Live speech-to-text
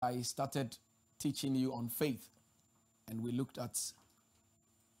I started teaching you on faith, and we looked at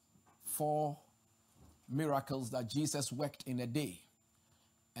 4 miracles that Jesus worked in a day.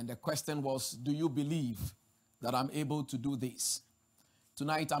 And the question was, do you believe that I'm able to do this?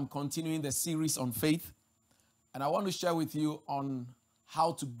 Tonight, I'm continuing the series on faith, and I want to share with you on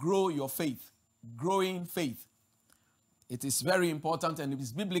how to grow your faith, growing faith. It is very important and it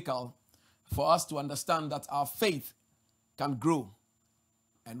is biblical for us to understand that our faith can grow,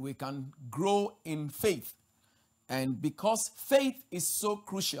 and we can grow in faith. And because faith is so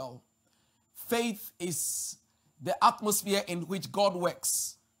crucial, faith is the atmosphere in which God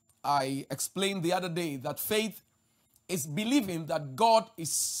works. I explained the other day that faith is believing that God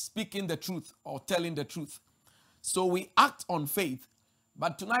is speaking the truth or telling the truth. So we act on faith.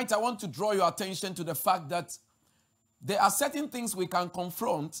 But tonight I want to draw your attention to the fact that there are certain things we can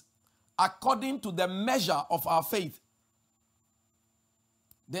confront according to the measure of our faith.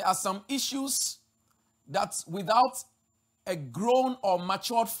 There are some issues that without a grown or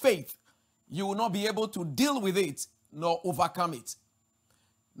matured faith, you will not be able to deal with it nor overcome it.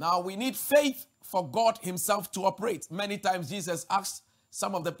 Now, we need faith for God himself to operate. Many times Jesus asked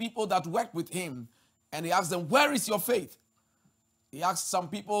some of the people that worked with him, and he asked them, where is your faith? He asked some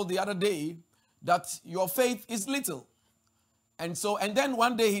people the other day that your faith is little. And then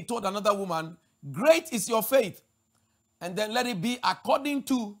one day he told another woman, great is your faith. And then let it be according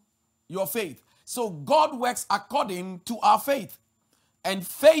to your faith. So God works according to our faith. And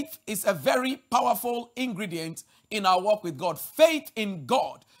faith is a very powerful ingredient in our walk with God. Faith in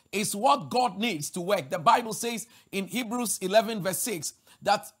God is what God needs to work. The Bible says in Hebrews 11 verse 6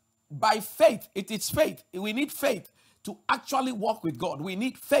 that by faith, it is faith. We need faith to actually walk with God. We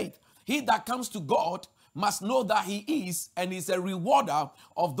need faith. He that comes to God must know that he is and is a rewarder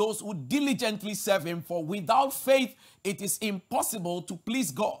of those who diligently serve him. For without faith, it is impossible to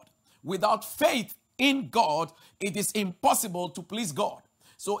please God. Without faith in God, it is impossible to please God.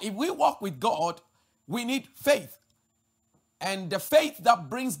 So if we walk with God, we need faith. And the faith that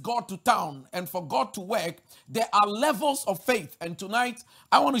brings God to town and for God to work, there are levels of faith. And tonight,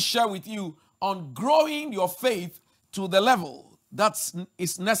 I want to share with you on growing your faith to the level that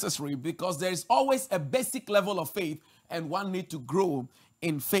is necessary, because there is always a basic level of faith and one need to grow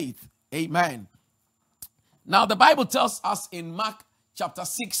in faith. Amen. Now, the Bible tells us in Mark chapter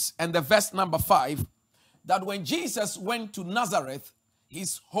 6 and the verse number 5 that when Jesus went to Nazareth,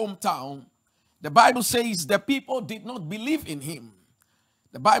 his hometown, the Bible says the people did not believe in him.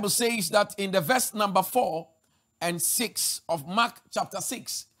 The Bible says that in the verse number 4 and 6 of Mark chapter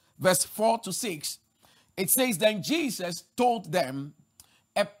 6, verse 4 to 6, it says, then Jesus told them,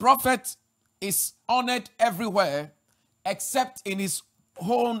 a prophet is honored everywhere except in his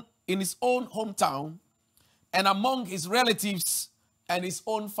own hometown and among his relatives and his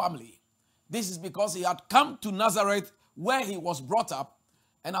own family. This is because he had come to Nazareth where he was brought up.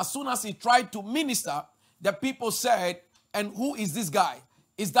 And as soon as he tried to minister, the people said, and who is this guy?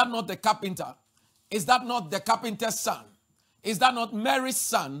 Is that not the carpenter? Is that not the carpenter's son? Is that not Mary's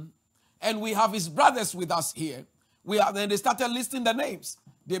son? And we have his brothers with us here. Then they started listing the names.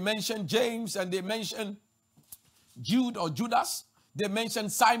 They mentioned James and they mentioned Jude or Judas. They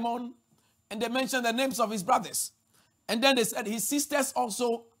mentioned Simon and they mentioned the names of his brothers. And then they said his sisters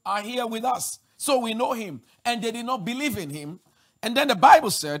also are here with us. So we know him. And they did not believe in him. And then the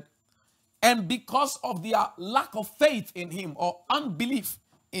Bible said, and because of their lack of faith in him or unbelief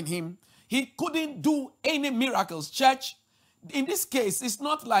in him, he couldn't do any miracles. Church, in this case, it's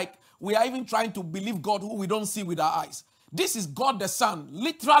not like we are even trying to believe God who we don't see with our eyes. This is God the Son,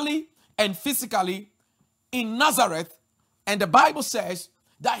 literally and physically in Nazareth. And the Bible says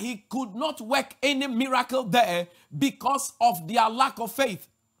that he could not work any miracle there because of their lack of faith.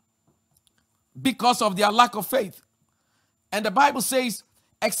 Because of their lack of faith. And the Bible says,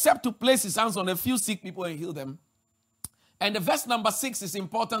 except to place his hands on a few sick people and heal them. And the verse number 6 is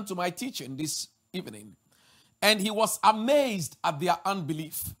important to my teaching this evening. And he was amazed at their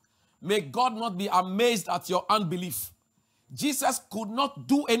unbelief. May God not be amazed at your unbelief. Jesus could not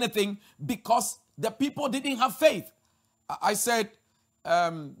do anything because the people didn't have faith. I said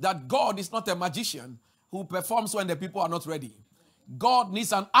that God is not a magician who performs when the people are not ready. God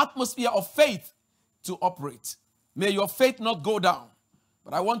needs an atmosphere of faith to operate. May your faith not go down.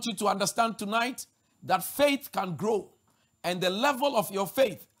 But I want you to understand tonight that faith can grow. And the level of your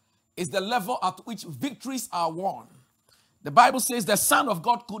faith is the level at which victories are won. The Bible says the Son of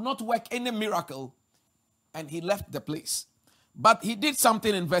God could not work any miracle and he left the place. But he did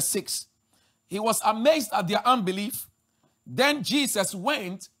something in verse 6. He was amazed at their unbelief. Then Jesus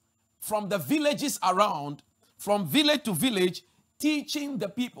went from the villages around, from village to village, teaching the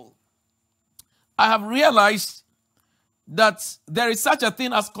people, I have realized that there is such a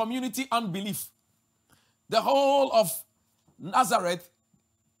thing as community unbelief. The whole of Nazareth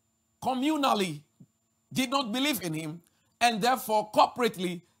communally did not believe in him, and therefore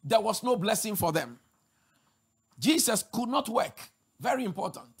corporately there was no blessing for them. Jesus could not work. Very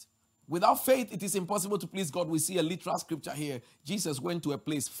important. Without faith, it is impossible to please God. We see a literal scripture here. Jesus went to a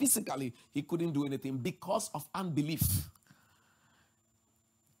place physically, he couldn't do anything because of unbelief.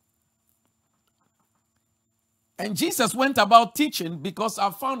 And Jesus went about teaching because I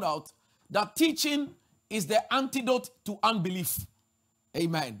found out that teaching is the antidote to unbelief.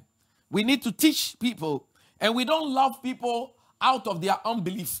 Amen. We need to teach people, and we don't love people out of their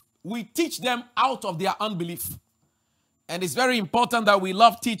unbelief. We teach them out of their unbelief. And it's very important that we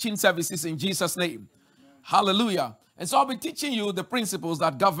love teaching services in Jesus' name. Amen. Hallelujah. And so I'll be teaching you the principles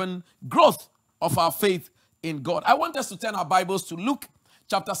that govern growth of our faith in God. I want us to turn our Bibles to Luke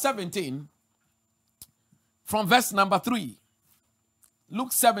chapter 17 from verse number 3.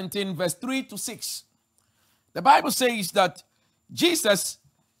 Luke 17 verse 3 to 6. The Bible says that Jesus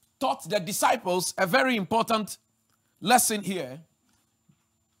taught the disciples a very important lesson here.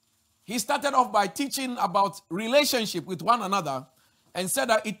 He started off by teaching about relationship with one another and said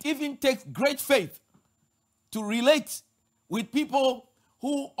that it even takes great faith to relate with people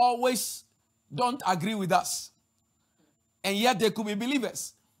who always don't agree with us, and yet they could be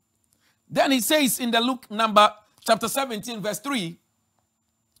believers. Then he says in the Luke chapter 17 verse 3,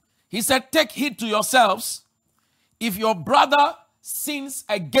 he said, take heed to yourselves. If your brother sins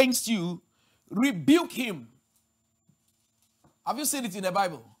against you, rebuke him. Have you seen it in the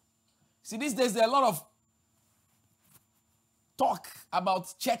Bible? See, these days there are a lot of talk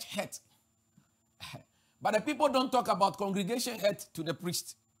about church hurt. But the people don't talk about congregation hurt to the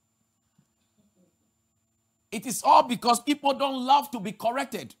priest. It is all because people don't love to be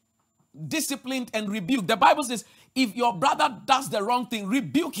corrected, disciplined, and rebuked. The Bible says, if your brother does the wrong thing,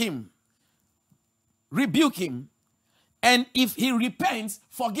 rebuke him. Rebuke him. And if he repents,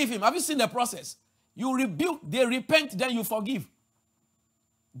 forgive him. Have you seen the process? You rebuke, they repent, then you forgive.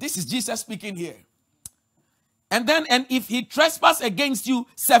 This is Jesus speaking here. And if he trespass against you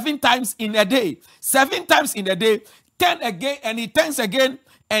 7 times in a day, 7 times in a day, 10 again, and he turns again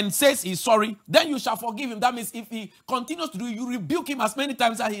and says he's sorry, then you shall forgive him. That means if he continues to do it, you rebuke him as many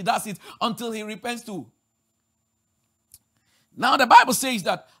times as he does it until he repents too. Now the Bible says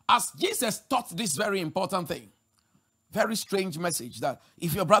that as Jesus taught this very important thing, very strange message, that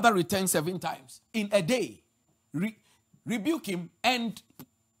if your brother returns 7 times in a day, rebuke him and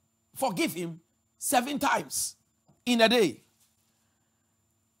forgive him 7 times in a day.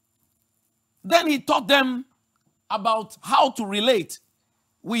 Then he taught them about how to relate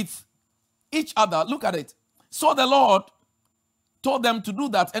with each other. Look at it. So the Lord told them to do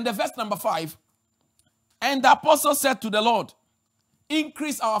that. And the verse number 5, and the apostle said to the Lord,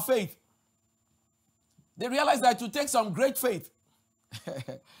 increase our faith. They realized that it would take some great faith.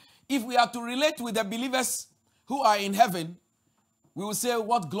 If we are to relate with the believers who are in heaven, we will say,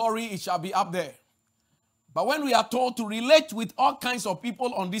 what glory it shall be up there. But when we are told to relate with all kinds of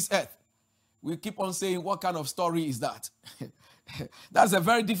people on this earth, we keep on saying, what kind of story is that? That's a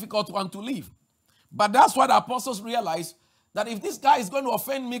very difficult one to live. But that's what the apostles realized, that if this guy is going to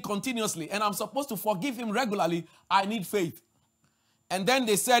offend me continuously and I'm supposed to forgive him regularly, I need faith. And then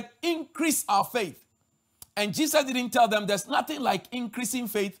they said, increase our faith. And Jesus didn't tell them there's nothing like increasing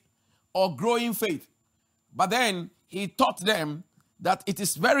faith or growing faith. But then he taught them that it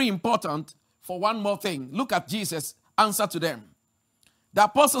is very important for one more thing. Look at Jesus' answer to them. The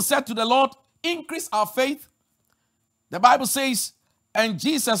apostle said to the Lord, increase our faith. The Bible says, and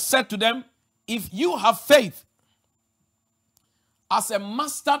Jesus said to them, if you have faith as a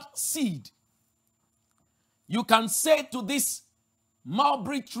mustard seed, you can say to this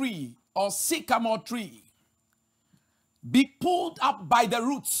mulberry tree or sycamore tree, be pulled up by the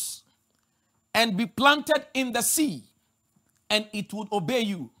roots and be planted in the sea, and it would obey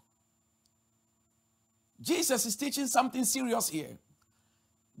you. Jesus is teaching something serious here.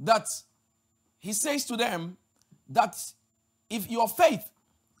 That he says to them that if your faith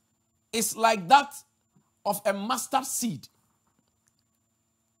is like that of a mustard seed,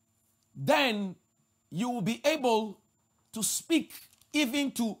 then you will be able to speak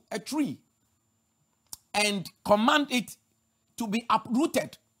even to a tree and command it to be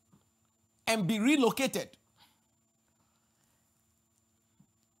uprooted and be relocated.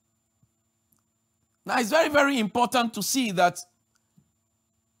 Now, it's very, very important to see that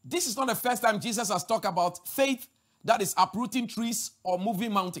this is not the first time Jesus has talked about faith that is uprooting trees or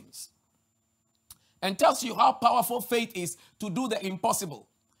moving mountains. and tells you how powerful faith is to do the impossible.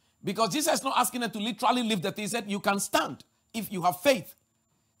 Because Jesus is not asking them to literally live the thing. He said you can stand if you have faith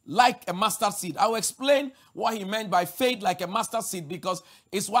like a mustard seed. I will explain what he meant by faith like a mustard seed, because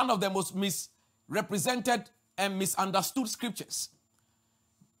it's one of the most misrepresented and misunderstood scriptures.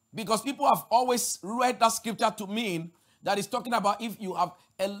 Because people have always read that scripture to mean that it's talking about if you have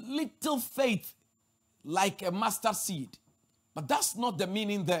a little faith like a mustard seed. But that's not the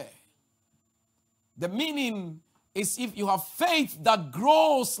meaning there. The meaning is if you have faith that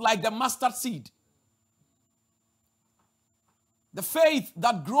grows like the mustard seed. The faith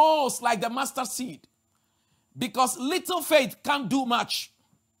that grows like the mustard seed. Because little faith can't do much.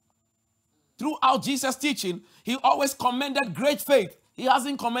 Throughout Jesus' teaching, he always commended great faith. He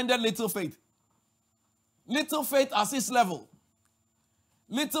hasn't commended little faith. Little faith at his level.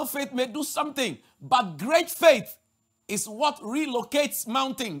 Little faith may do something, but great faith is what relocates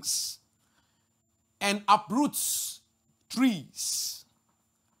mountains and uproots trees.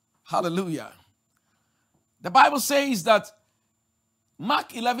 Hallelujah. The Bible says that Mark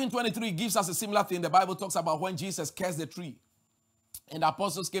 11:23 gives us a similar thing. The Bible talks about when Jesus cursed the tree. And the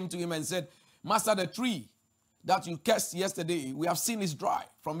apostles came to him and said, Master, the tree that you cursed yesterday, we have seen is dry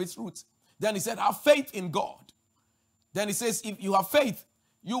from its roots. Then he said, have faith in God. Then he says, if you have faith,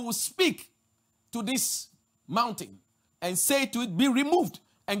 you will speak to this mountain and say to it, be removed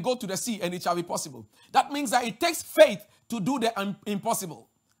and go to the sea, and it shall be possible. That means that it takes faith to do the impossible.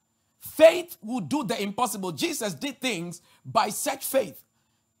 Faith will do the impossible. Jesus did things by such faith.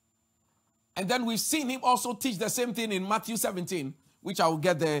 And then we've seen him also teach the same thing in Matthew 17, which I will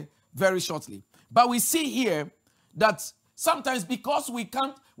get there very shortly. But we see here that sometimes because we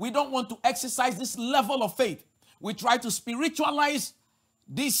don't want to exercise this level of faith, we try to spiritualize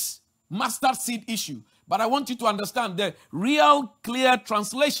this mustard seed issue. But I want you to understand the real clear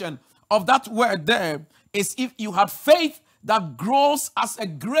translation of that word there is if you had faith that grows as a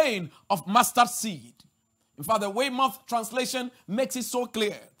grain of mustard seed. In fact, the Weymouth translation makes it so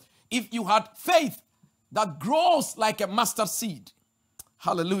clear. If you had faith that grows like a mustard seed.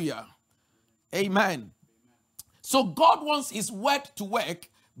 Hallelujah. Amen. So God wants his word to work,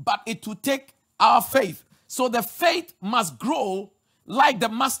 but it will take our faith. So the faith must grow like the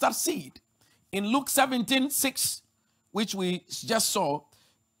mustard seed. In Luke 17:6, which we just saw,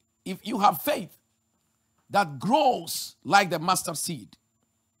 if you have faith that grows like the mustard seed.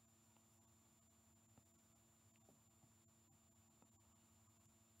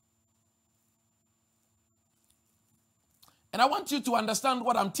 And I want you to understand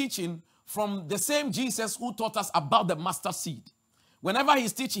what I'm teaching from the same Jesus who taught us about the mustard seed. Whenever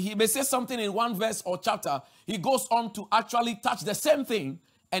he's teaching, he may say something in one verse or chapter. He goes on to actually touch the same thing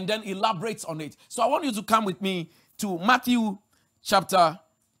and then elaborates on it. So I want you to come with me to Matthew chapter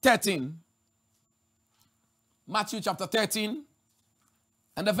 13. Matthew chapter 13.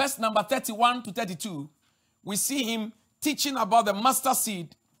 And the verse number 31 to 32. We see him teaching about the mustard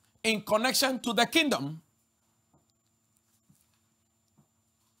seed in connection to the kingdom.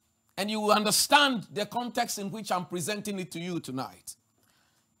 And you will understand the context in which I'm presenting it to you tonight.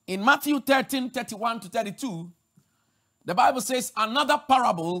 In Matthew 13, 31 to 32, the Bible says, another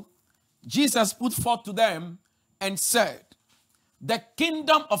parable Jesus put forth to them and said, the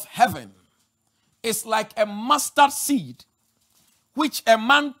kingdom of heaven is like a mustard seed, which a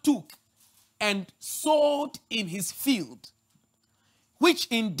man took and sowed in his field, which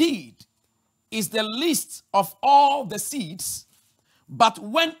indeed is the least of all the seeds. But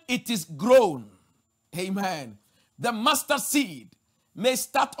when it is grown, amen, the mustard seed may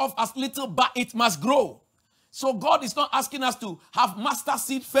start off as little, but it must grow. So God is not asking us to have mustard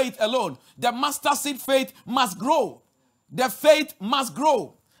seed faith alone. The mustard seed faith must grow. The faith must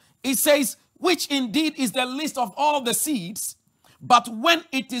grow. It says, which indeed is the least of all the seeds, but when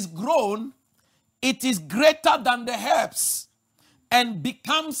it is grown, it is greater than the herbs and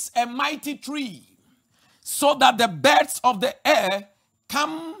becomes a mighty tree, so that the birds of the air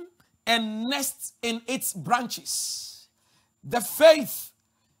come and nest in its branches. The faith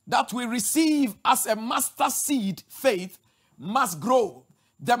that we receive as a mustard seed faith must grow.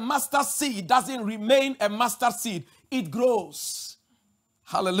 The mustard seed doesn't remain a mustard seed. It grows.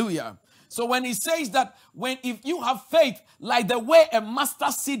 Hallelujah. So when he says that if you have faith like the way a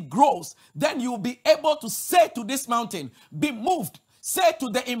mustard seed grows, then you'll be able to say to this mountain, be moved. Say to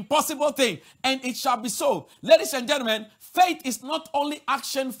the impossible thing, and it shall be so. Ladies and gentlemen, faith is not only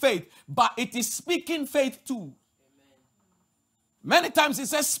action faith, but it is speaking faith too. Amen. Many times he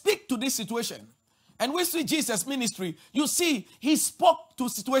says, speak to this situation. And we see Jesus' ministry. You see, he spoke to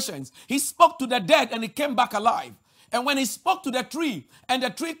situations. He spoke to the dead and he came back alive. And when he spoke to the tree, and the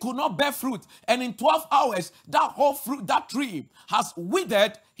tree could not bear fruit, and in 12 hours, that whole fruit, that tree has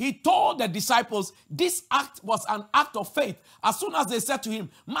withered, he told the disciples, this act was an act of faith. As soon as they said to him,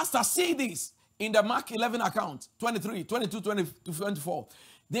 Master, see this, in the Mark 11 account, 23, 22, 20 to 24.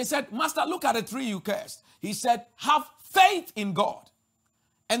 They said, Master, look at the tree you cursed. He said, have faith in God.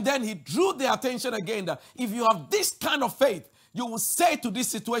 And then he drew their attention again that if you have this kind of faith, you will say to this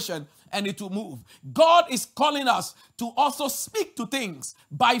situation and it will move. God is calling us to also speak to things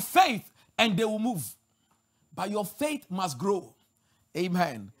by faith and they will move. But your faith must grow.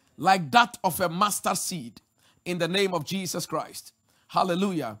 Amen. Like that of a mustard seed in the name of Jesus Christ.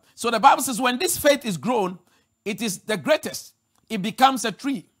 Hallelujah. So the Bible says when this faith is grown, it is the greatest. It becomes a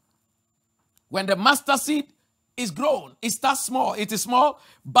tree. When the mustard seed is grown, it starts small. It is small,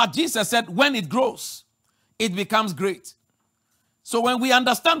 but Jesus said when it grows, it becomes great. So when we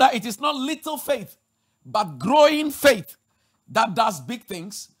understand that it is not little faith, but growing faith that does big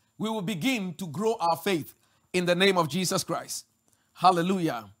things, we will begin to grow our faith in the name of Jesus Christ.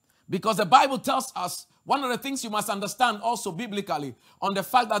 Hallelujah. Because the Bible tells us, one of the things you must understand also biblically on the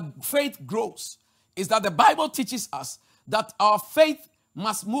fact that faith grows is that the Bible teaches us that our faith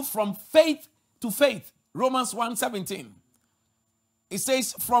must move from faith to faith. Romans 1:17. It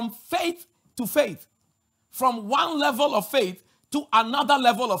says from faith to faith. From one level of faith to another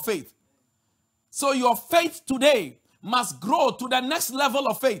level of faith. So your faith today must grow to the next level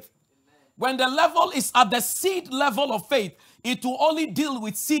of faith. When the level is at the seed level of faith, it will only deal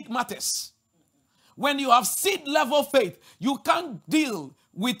with seed matters. When you have seed level faith, you can't deal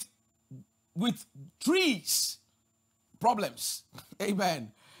with trees problems.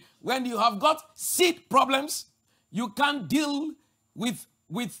 Amen. When you have got seed problems, you can't deal with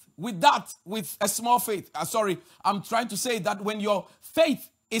that with a small faith. I'm trying to say that when your faith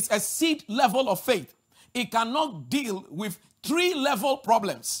is a seed level of faith, it cannot deal with tree level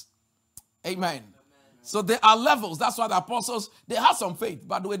problems. Amen. So there are levels. That's why the apostles, they had some faith.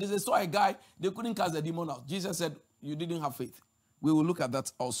 But when they saw a guy, they couldn't cast the demon out. Jesus said, you didn't have faith. We will look at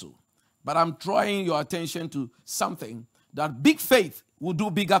that also. But I'm drawing your attention to something that big faith will do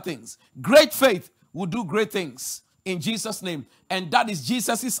bigger things. Great faith will do great things in Jesus' name. And that is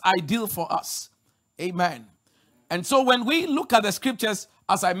Jesus' ideal for us. Amen. And so when we look at the scriptures,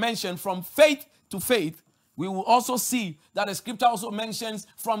 as I mentioned, from faith to faith, we will also see that the scripture also mentions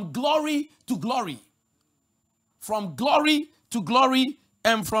from glory to glory. From glory to glory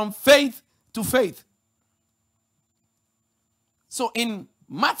and from faith to faith. So in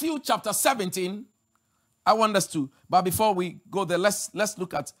Matthew chapter 17, I want us to, but before we go there, let's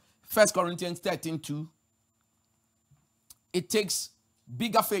look at 1 Corinthians 13:2. It takes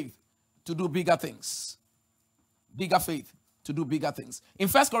bigger faith to do bigger things. Bigger faith to do bigger things. In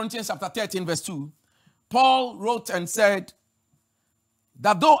 1 Corinthians chapter 13 verse 2, Paul wrote and said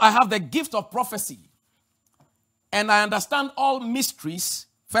that though I have the gift of prophecy and I understand all mysteries,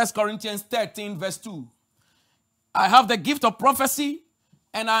 1 Corinthians 13 verse 2, I have the gift of prophecy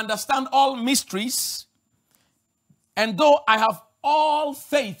and I understand all mysteries, and though I have all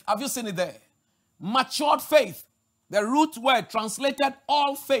faith, have you seen it there? Matured faith. The root word translated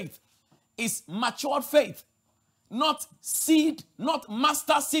all faith is matured faith. Not seed, not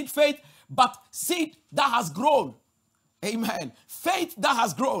mustard seed faith, but seed that has grown. Amen. Faith that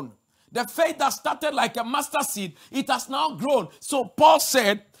has grown. The faith that started like a mustard seed, it has now grown. So Paul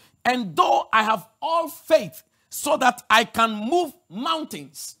said, and though I have all faith so that I can move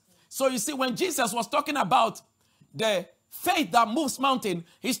mountains. So you see, when Jesus was talking about the faith that moves mountain,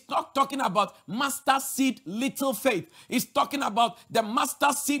 he's not talking about mustard seed little faith. He's talking about the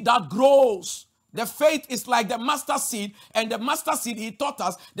mustard seed that grows. The faith is like the mustard seed, and the mustard seed, he taught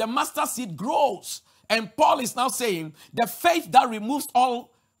us, the mustard seed grows. And Paul is now saying the faith that removes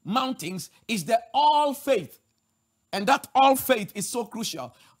all mountains is the all faith. And that all faith is so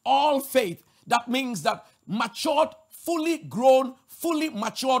crucial. All faith, that means that matured, fully grown, fully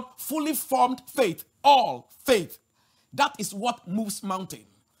matured, fully formed faith. All faith. That is what moves mountain.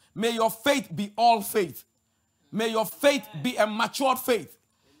 May your faith be all faith. May your faith be a matured faith.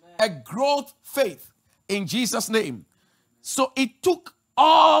 A growth faith in Jesus' name. So it took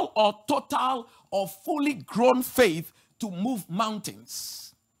all or total or fully grown faith to move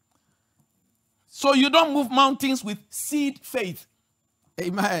mountains. So you don't move mountains with seed faith.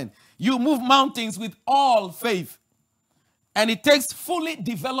 Amen. You move mountains with all faith. And it takes fully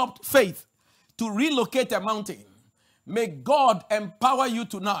developed faith to relocate a mountain. May God empower you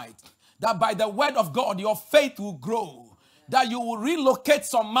tonight that by the word of God, your faith will grow. that you will relocate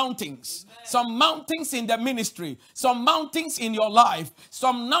some mountains. Amen. Some mountains in the ministry, some mountains in your life,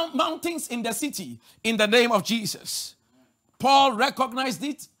 some mountains in the city, in the name of Jesus. Paul recognized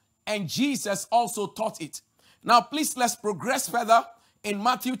it, and Jesus also taught it. Now, please, let's progress further. In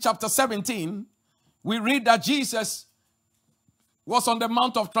Matthew chapter 17, we read that Jesus was on the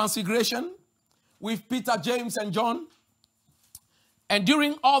Mount of Transfiguration with Peter, James, and John. And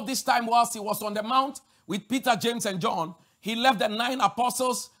during all this time, whilst he was on the mount with Peter, James, and John, he left the 9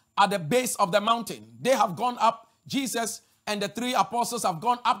 apostles at the base of the mountain. They have gone up. Jesus and the 3 apostles have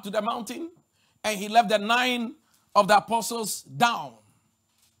gone up to the mountain, and he left the 9 of the apostles down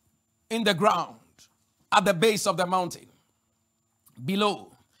in the ground at the base of the mountain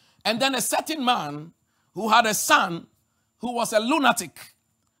below. And then a certain man who had a son who was a lunatic.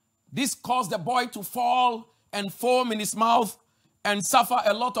 This caused the boy to fall and foam in his mouth and suffer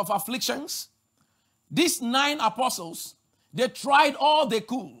a lot of afflictions. These 9 apostles, they tried all they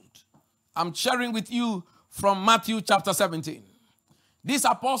could. I'm sharing with you from Matthew chapter 17. These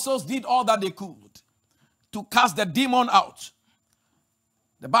apostles did all that they could to cast the demon out.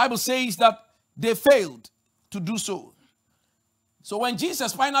 The Bible says that they failed to do so. So when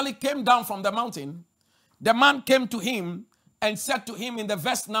Jesus finally came down from the mountain, the man came to him and said to him in the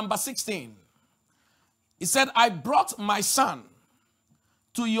verse number 16, he said, I brought my son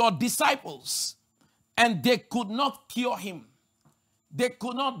to your disciples, and they could not cure him. They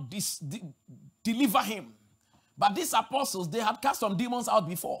could not deliver him. But these apostles, they had cast some demons out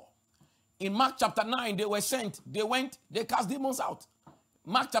before. In Mark chapter 9, they were sent. They went, they cast demons out.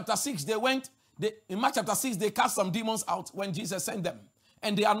 Mark chapter 6, in Mark chapter 6, they cast some demons out when Jesus sent them.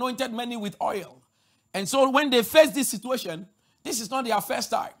 And they anointed many with oil. And so when they faced this situation, this is not their first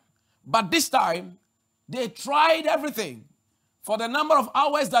time. But this time, they tried everything. For the number of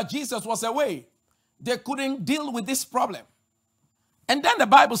hours that Jesus was away, they couldn't deal with this problem. And then the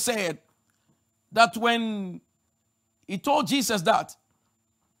Bible said that when he told Jesus that,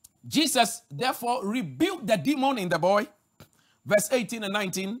 Jesus therefore rebuked the demon in the boy, verse 18 and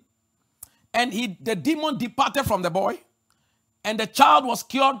 19, and the demon departed from the boy, and the child was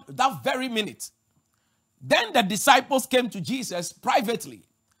cured that very minute. Then the disciples came to Jesus privately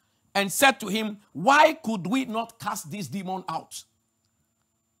and said to him, why could we not cast this demon out?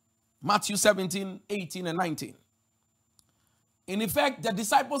 Matthew 17, 18 and 19. In effect, the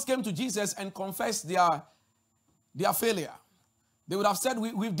disciples came to Jesus and confessed their failure. They would have said,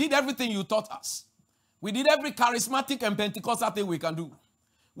 we did everything you taught us. We did every charismatic and Pentecostal thing we can do.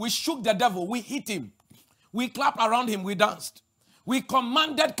 We shook the devil. We hit him. We clapped around him. We danced. We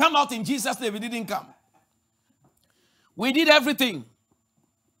commanded, come out in Jesus' name. He didn't come. We did everything.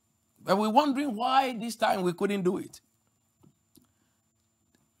 But we're wondering why this time we couldn't do it.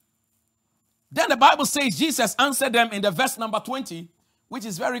 Then the Bible says Jesus answered them in the verse number 20, which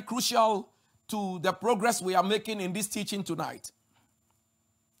is very crucial to the progress we are making in this teaching tonight.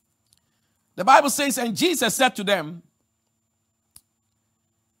 The Bible says, and Jesus said to them,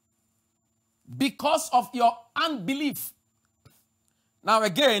 because of your unbelief. Now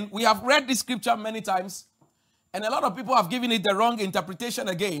again, we have read this scripture many times, and a lot of people have given it the wrong interpretation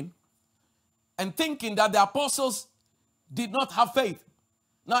again, and thinking that the apostles did not have faith.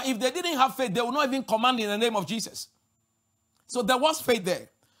 Now, if they didn't have faith, they would not even command in the name of Jesus. So there was faith there.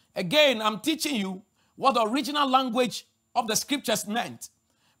 Again, I'm teaching you what the original language of the scriptures meant.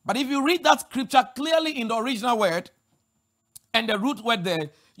 But if you read that scripture clearly in the original word and the root word there,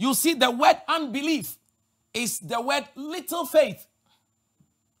 you see the word unbelief is the word little faith.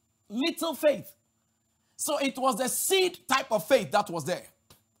 Little faith. So it was the seed type of faith that was there.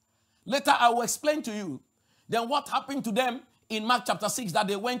 Later I will explain to you then what happened to them in Mark chapter 6 that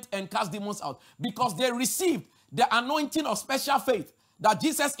they went and cast demons out. Because they received the anointing of special faith that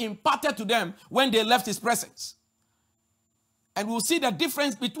Jesus imparted to them when they left his presence. And we'll see the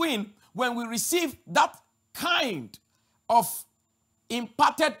difference between when we receive that kind of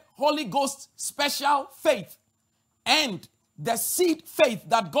imparted Holy Ghost special faith and the seed faith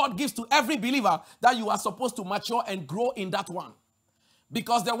that God gives to every believer, that you are supposed to mature and grow in that one.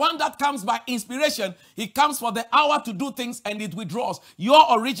 Because the one that comes by inspiration, it comes for the hour to do things and it withdraws.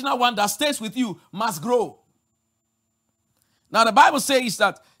 Your original one that stays with you must grow. Now the Bible says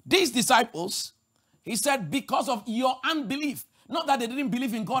that these disciples, he said, because of your unbelief. Not that they didn't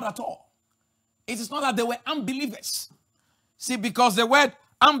believe in God at all. It is not that they were unbelievers. See, because the word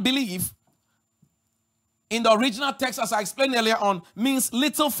unbelief in the original text, as I explained earlier on, means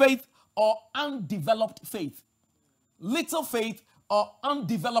little faith or undeveloped faith. Little faith or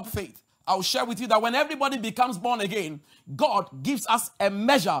undeveloped faith. I'll share with you that when everybody becomes born again, God gives us a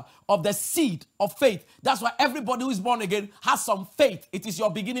measure of the seed of faith. That's why everybody who is born again has some faith. It is your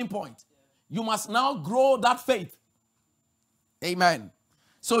beginning point. You must now grow that faith. Amen.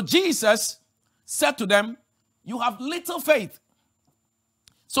 So Jesus said to them, you have little faith.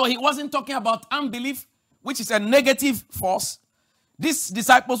 So he wasn't talking about unbelief, which is a negative force. These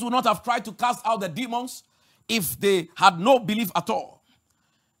disciples would not have tried to cast out the demons if they had no belief at all.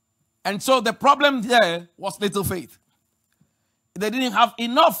 And so the problem there was little faith. They didn't have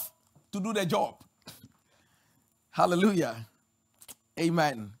enough to do the job. Hallelujah.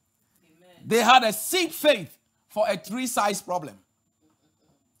 Amen. Amen. They had a seed faith for a tree-size problem.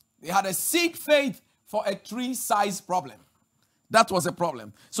 They had a seed faith for a tree-size problem. That was a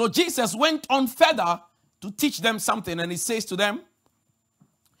problem. So Jesus went on further to teach them something, and he says to them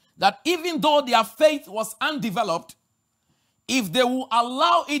that even though their faith was undeveloped, if they will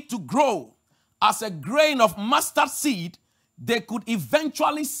allow it to grow as a grain of mustard seed, they could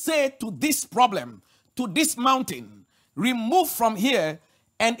eventually say to this problem, to this mountain, remove from here,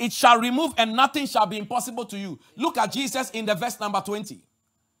 and it shall remove, and nothing shall be impossible to you. Look at Jesus in the verse number 20.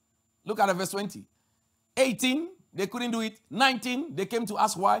 Look at the verse 20. 18, they couldn't do it. 19, they came to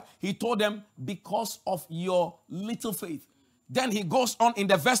ask why. He told them, because of your little faith. Then he goes on in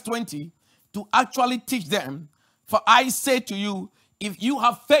the verse 20 to actually teach them, for I say to you, if you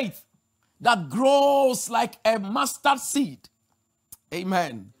have faith that grows like a mustard seed,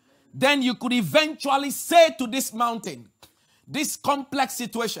 amen, then you could eventually say to this mountain, this complex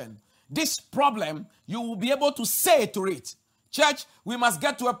situation, this problem, you will be able to say to it. Church, we must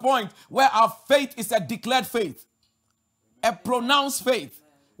get to a point where our faith is a declared faith, a pronounced faith.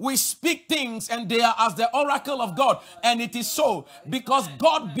 We speak things and they are as the oracle of God. And it is so because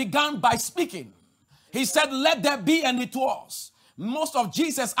God began by speaking. He said, let there be, and it was. Most of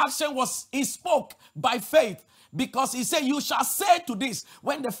Jesus' action was, he spoke by faith. Because he said, you shall say to this,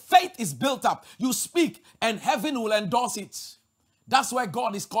 when the faith is built up, you speak and heaven will endorse it. That's where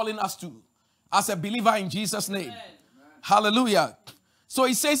God is calling us to, as a believer in Jesus' name. Amen. Hallelujah. So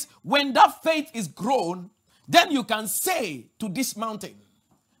he says, when that faith is grown, then you can say to this mountain,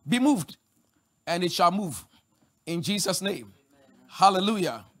 be moved, and it shall move in Jesus' name. Amen.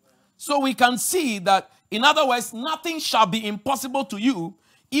 Hallelujah. So we can see that, in other words, nothing shall be impossible to you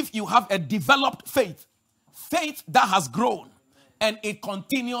if you have a developed faith. Faith that has grown, and it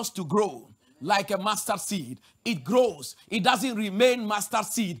continues to grow like a mustard seed. It grows. It doesn't remain mustard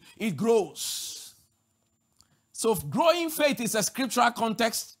seed. It grows. So growing faith is a scriptural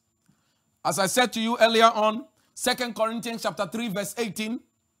context. As I said to you earlier on, 2 Corinthians chapter 3 verse 18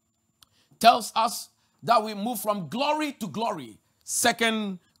 tells us that we move from glory to glory.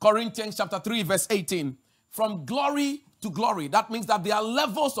 2 Corinthians chapter 3 verse 18. From glory to glory. That means that there are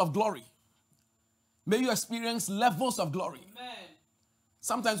levels of glory. May you experience levels of glory. Amen.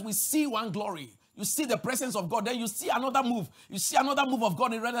 Sometimes we see one glory. You see the presence of God. Then you see another move. You see another move of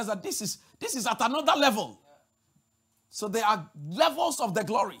God and realize that this is at another level. Yeah. So there are levels of the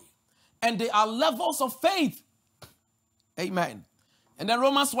glory. And there are levels of faith. Amen. And then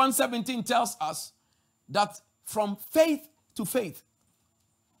Romans 1:17 tells us that from faith to faith,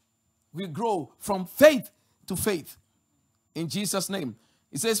 we grow from faith to faith. In Jesus' name.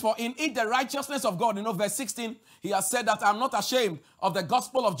 He says, for in it the righteousness of God. Verse 16, he has said that I'm not ashamed of the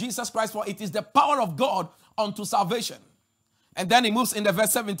gospel of Jesus Christ, for it is the power of God unto salvation. And then he moves in the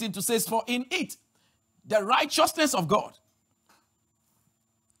verse 17 to say, for in it the righteousness of God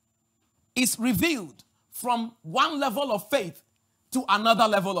is revealed from one level of faith to another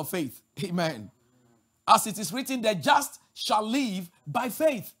level of faith. Amen. As it is written, the just shall live by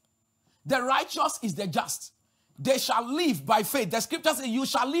faith. The righteous is the just. They shall live by faith. The scripture says you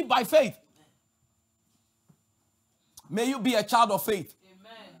shall live by faith. May you be a child of faith.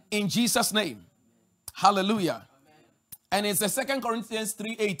 Amen. In Jesus' name. Hallelujah. Amen. And it's the 2 Corinthians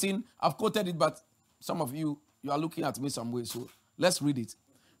 3:18. I've quoted it, but some of you are looking at me some way. So let's read it.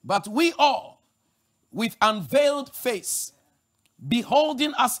 But we all, with unveiled face,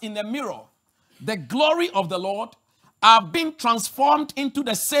 beholding us in a mirror, the glory of the Lord, are being transformed into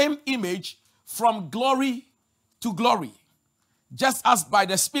the same image from glory to glory, just as by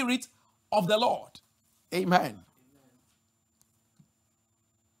the Spirit of the Lord. Amen.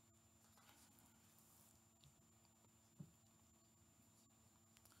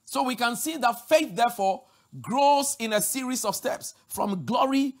 So we can see that faith, therefore, grows in a series of steps from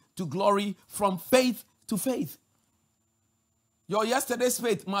glory to glory, from faith to faith. Your yesterday's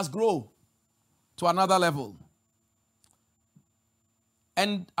faith must grow to another level.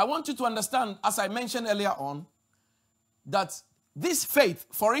 And I want you to understand, as I mentioned earlier on, that this faith,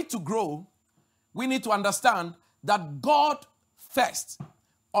 for it to grow, we need to understand that God first,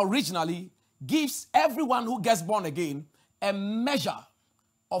 originally, gives everyone who gets born again a measure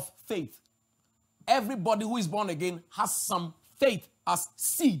of faith. Everybody who is born again has some faith as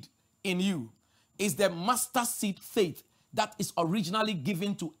seed in you. It's the master seed faith that is originally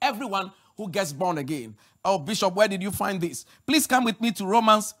given to everyone who gets born again. Oh, Bishop, where did you find this? Please come with me to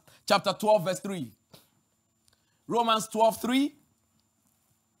Romans chapter 12, verse 3. Romans 12, 3.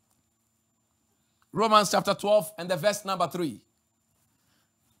 Romans chapter 12 and the verse number 3.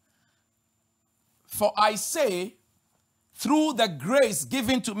 For I say, through the grace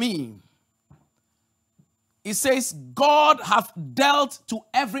given to me, it says, God hath dealt to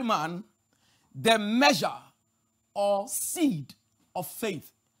every man the measure or seed of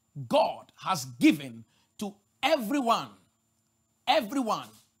faith. God has given to everyone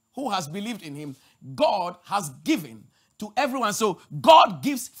who has believed in him. God has given to everyone. So God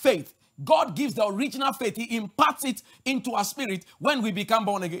gives faith. God gives the original faith. He imparts it into our spirit when we become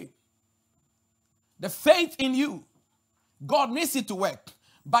born again. The faith in you, God needs it to work.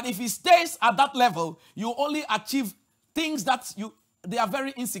 But if it stays at that level, you only achieve things that they are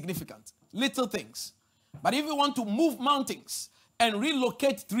very insignificant, little things. But if you want to move mountains and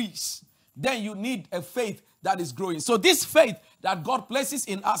relocate trees, then you need a faith that is growing. So this faith that God places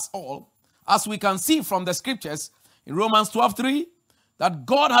in us all, as we can see from the scriptures in Romans 12:3, that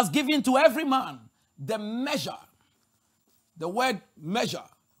God has given to every man the measure. The word measure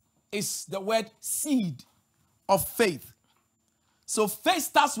is the word seed of faith. So faith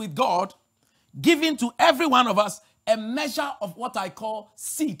starts with God giving to every one of us a measure of what I call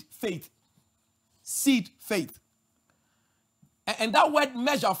seed faith. Seed faith. And that word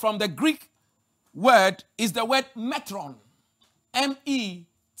measure from the Greek word is the word metron. M-E-T-R-O-N.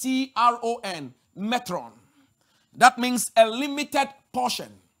 Metron. That means a limited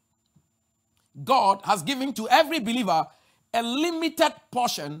portion. God has given to every believer a limited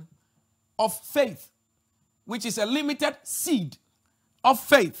portion of faith, which is a limited seed of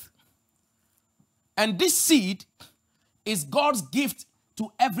faith. And this seed is God's gift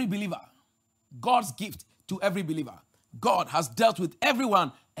to every believer. God's gift to every believer. God has dealt with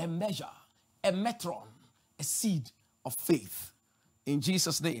everyone a measure, a metron, a seed of faith. In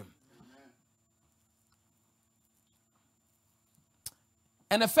Jesus' name. Amen.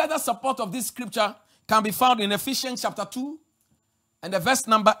 And a further support of this scripture can be found in Ephesians chapter 2 and the verse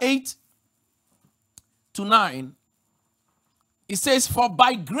number 8 to 9. It says, for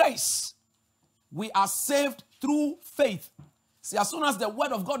by grace we are saved through faith. See, as soon as the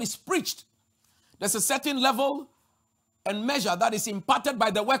word of God is preached, there's a certain level and measure that is imparted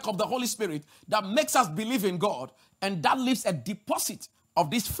by the work of the Holy Spirit that makes us believe in God, and that leaves a deposit of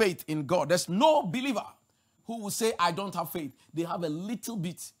this faith in God. There's no believer who will say, I don't have faith. They have a little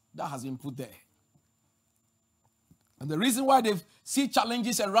bit that has been put there. And the reason why they see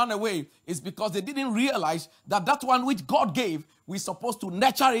challenges and run away is because they didn't realize that that one which God gave, we're supposed to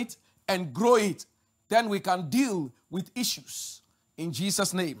nurture it and grow it. Then we can deal with issues in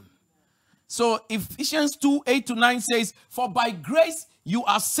Jesus' name. So Ephesians 2, 8 to 9 says, for by grace you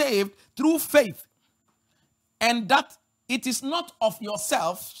are saved through faith, and that it is not of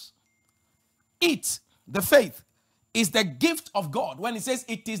yourselves. It, the faith, is the gift of God. When it says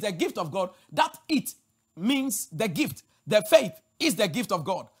it is the gift of God, that it means the gift. The faith is the gift of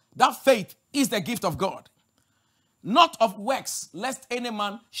God. That faith is the gift of God. Not of works, lest any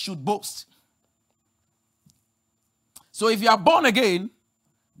man should boast. So if you are born again,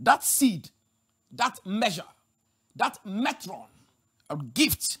 that seed, that measure, that metron, a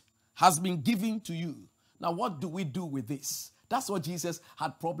gift has been given to you. Now what do we do with this? That's what Jesus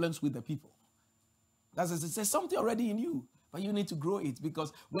had problems with the people. There's something already in you, but you need to grow it,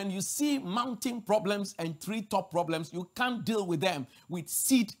 because when you see mountain problems and treetop problems, you can't deal with them with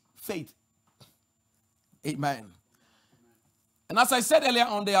seed faith. Amen. And as I said earlier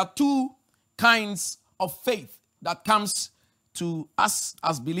on, there are two kinds of faith that comes to us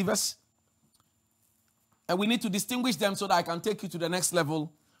as believers. And we need to distinguish them so that I can take you to the next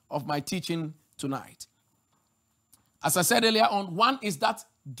level of my teaching tonight. As I said earlier on, one is that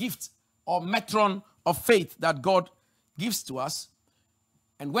gift or metron of faith that God gives to us.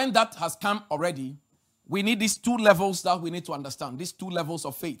 And when that has come already, we need these two levels that we need to understand. These two levels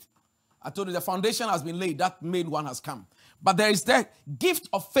of faith. I told you the foundation has been laid. That main one has come. But there is the gift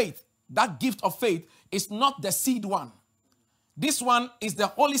of faith. That gift of faith is not the seed one. This one is the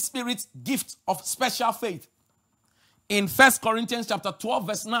Holy Spirit's gift of special faith. In 1 Corinthians chapter 12,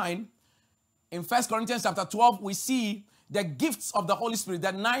 verse 9, in 1 Corinthians chapter 12, we see the gifts of the Holy Spirit,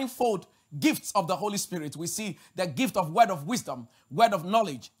 the ninefold gifts of the Holy Spirit. We see the gift of word of wisdom, word of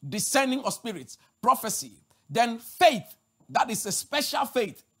knowledge, discerning of spirits, prophecy. Then faith, that is a special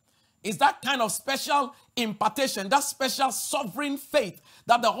faith, is that kind of special impartation, that special sovereign faith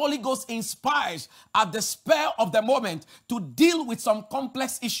that the Holy Ghost inspires at the spur of the moment to deal with some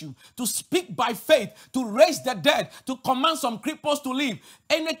complex issue, to speak by faith, to raise the dead, to command some cripples to live.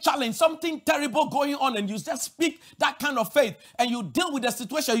 Any challenge, something terrible going on, and you just speak that kind of faith and you deal with the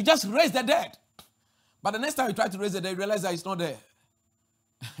situation, you just raise the dead. But the next time you try to raise the dead, you realize that it's not there.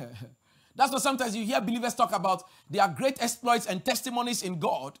 That's why sometimes you hear believers talk about their great exploits and testimonies in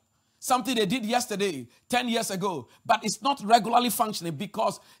God. Something they did yesterday, 10 years ago, but it's not regularly functioning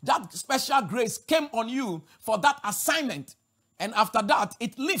because that special grace came on you for that assignment. And after that,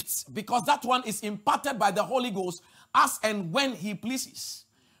 it lifts because that one is imparted by the Holy Ghost as and when he pleases.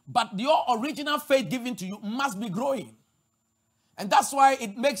 But your original faith given to you must be growing. And that's why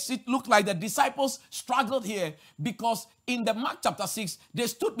it makes it look like the disciples struggled here, because in the Mark chapter 6, they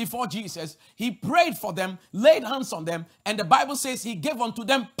stood before Jesus. He prayed for them, laid hands on them, and the Bible says he gave unto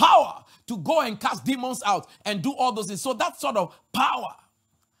them power to go and cast demons out and do all those things. So that sort of power,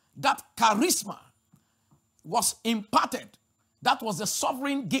 that charisma was imparted. That was a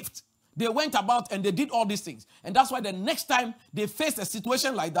sovereign gift. They went about and they did all these things. And that's why the next time they faced a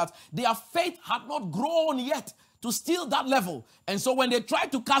situation like that, their faith had not grown yet to still that level. And so when they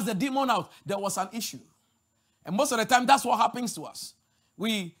tried to cast the demon out, there was an issue. And most of the time, that's what happens to us.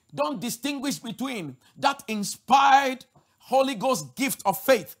 We don't distinguish between that inspired Holy Ghost gift of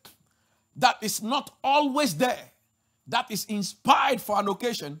faith that is not always there, that is inspired for an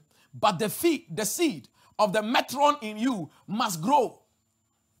occasion, but the seed of the metron in you must grow.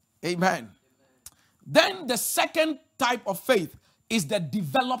 Amen. Then the second type of faith is the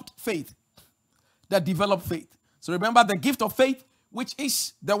developed faith. The developed faith. So remember the gift of faith, which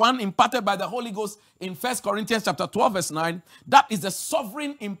is the one imparted by the Holy Ghost in 1 Corinthians chapter 12, verse 9. That is the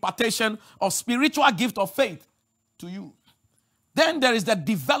sovereign impartation of spiritual gift of faith to you. Then there is the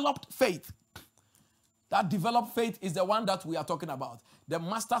developed faith. That developed faith is the one that we are talking about. The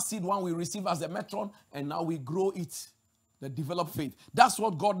master seed one we receive as the metron, and now we grow it. The developed faith. That's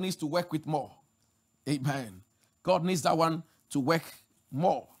what God needs to work with more. Amen. God needs that one to work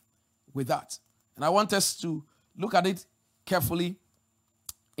more with that. And I want us to look at it carefully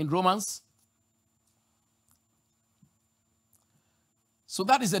in Romans. So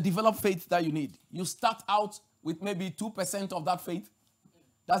that is a developed faith that you need. You start out with maybe 2% of that faith.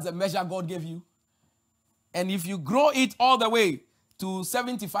 That's the measure God gave you. And if you grow it all the way to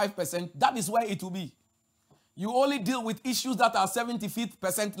 75%, that is where it will be. You only deal with issues that are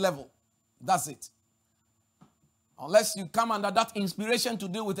 75th% level. That's it. Unless you come under that inspiration to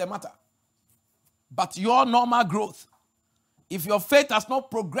deal with a matter. But your normal growth, if your faith has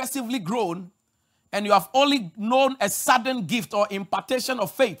not progressively grown and you have only known a sudden gift or impartation of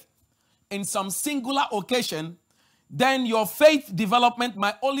faith in some singular occasion, then your faith development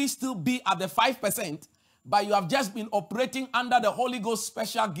might only still be at the 5%, but you have just been operating under the Holy Ghost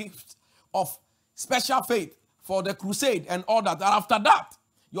special gift of special faith for the crusade and all that. And after that,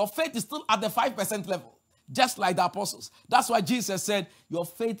 your faith is still at the 5% level, just like the apostles. That's why Jesus said, your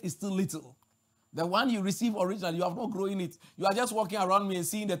faith is still little. The one you received originally, you have not grown in it. You are just walking around me and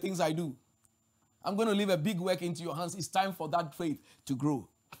seeing the things I do. I'm going to leave a big work into your hands. It's time for that faith to grow.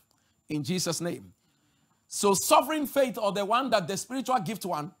 In Jesus' name. So sovereign faith, or the one that the spiritual gift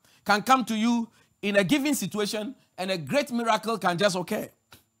one, can come to you in a given situation and a great miracle can just occur.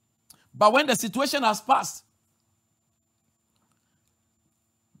 But when the situation has passed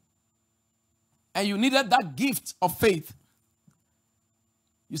and you needed that gift of faith,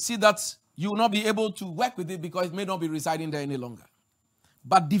 you see that you will not be able to work with it because it may not be residing there any longer.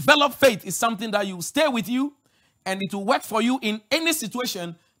 But developed faith is something that you stay with you and it will work for you in any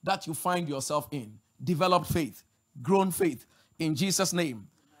situation that you find yourself in. Developed faith, grown faith, in Jesus' name.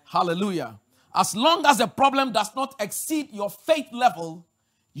 Hallelujah. As long as the problem does not exceed your faith level,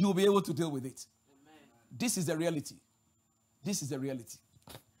 you will be able to deal with it. Amen. This is the reality. This is the reality.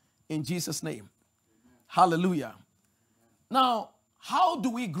 In Jesus' name. Amen. Hallelujah. Now, how do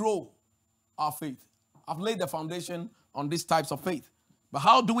we grow our faith? I've laid the foundation on these types of faith. But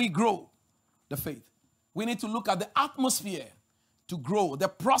how do we grow the faith? We need to look at the atmosphere to grow, the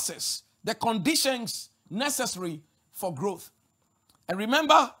process, the conditions necessary for growth. And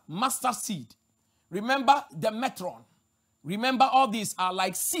remember mustard seed. Remember the metron. Remember all these are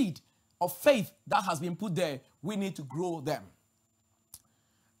like seed of faith that has been put there. We need to grow them.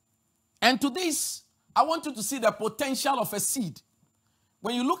 And to this, I want you to see the potential of a seed.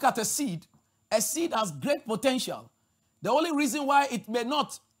 When you look at a seed has great potential. The only reason why it may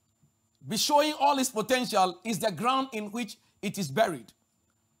not be showing all its potential is the ground in which it is buried,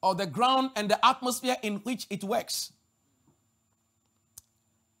 or the ground and the atmosphere in which it works.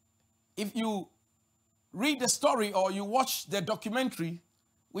 If you read the story or you watch the documentary,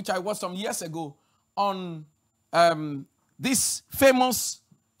 which I watched some years ago, on this famous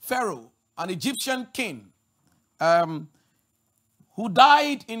pharaoh, an Egyptian king, who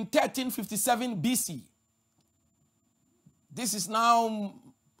died in 1357 BC. This is now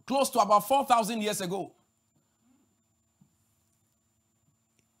close to about 4,000 years ago.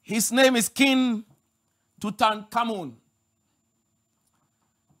 His name is King Tutankhamun.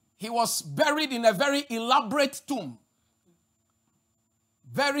 He was buried in a very elaborate tomb.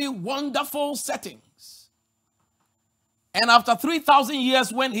 Very wonderful settings. And after 3,000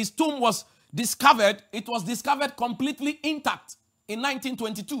 years, when his tomb was discovered, it was discovered completely intact in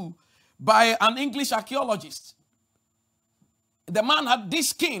 1922 by an English archaeologist. The man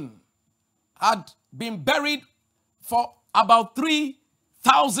this king had been buried for about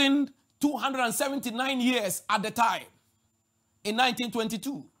 3,279 years at the time in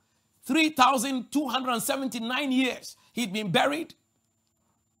 1922. 3,279 years he'd been buried.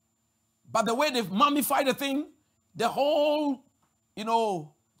 But the way they've mummified the thing, the whole,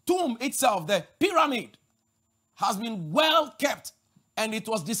 tomb itself, the pyramid, has been well kept. And it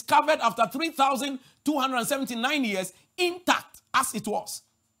was discovered after 3,279 years, intact as it was.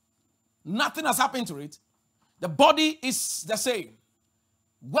 Nothing has happened to it. The body is the same,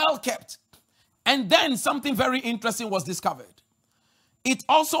 well kept. And then something very interesting was discovered. It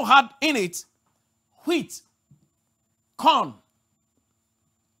also had in it wheat, corn,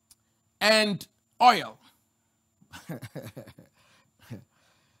 and oil.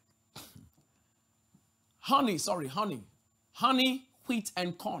 Honey, wheat,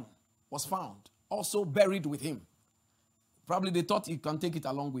 and corn was found, also buried with him. Probably they thought he can take it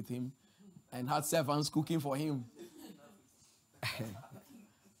along with him and had servants cooking for him.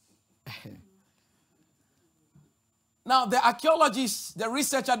 Now, the archaeologist, the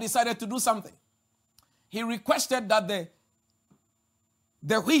researcher decided to do something. He requested that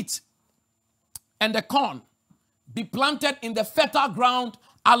the wheat and the corn be planted in the fertile ground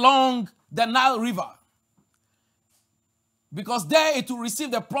along the Nile River, because there it will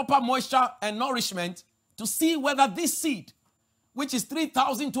receive the proper moisture and nourishment to see whether this seed, which is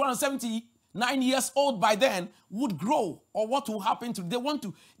 3,279 years old by then, would grow, or what will happen to it. They want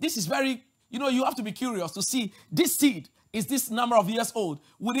to, this is very, you have to be curious to see this seed is this number of years old.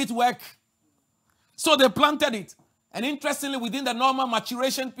 Would it work? So they planted it. And interestingly, within the normal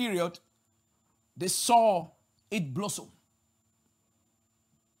maturation period, they saw it blossom.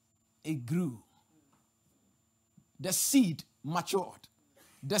 It grew. The seed matured.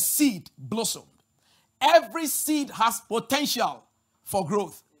 The seed blossomed. Every seed has potential for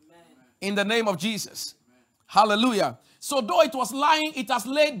growth. Amen. In the name of Jesus. Amen. Hallelujah. So though it was lying, it has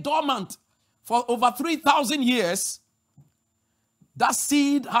laid dormant for over 3,000 years. That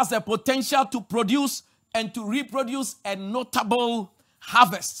seed has the potential to produce and to reproduce a notable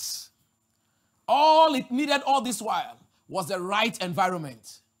harvest. All it needed all this while was the right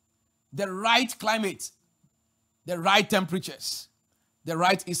environment, the right climate, the right temperatures, the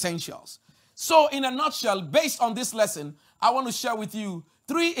right essentials. So in a nutshell, based on this lesson, I want to share with you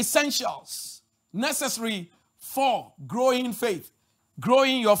 3 essentials necessary for growing faith,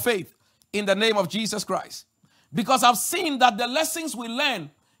 growing your faith in the name of Jesus Christ. Because I've seen that the lessons we learn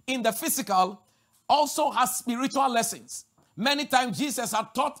in the physical also has spiritual lessons. Many times Jesus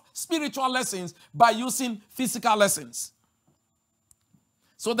had taught spiritual lessons by using physical lessons.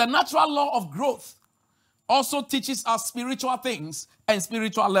 So the natural law of growth also teaches us spiritual things and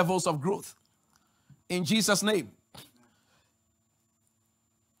spiritual levels of growth. In Jesus' name.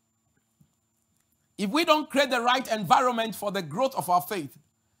 If we don't create the right environment for the growth of our faith,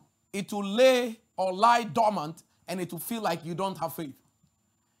 it will lay or lie dormant, and it will feel like you don't have faith.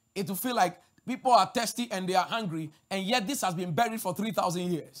 It will feel like people are thirsty and they are hungry, and yet this has been buried for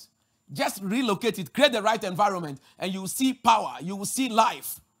 3,000 years. Just relocate it, create the right environment, and you will see power, you will see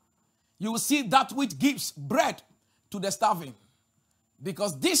life. You will see that which gives bread to the starving.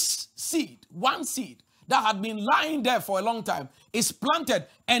 Because this seed, one seed, that had been lying there for a long time, is planted,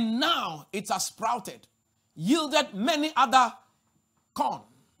 and now it has sprouted, yielded many other corn,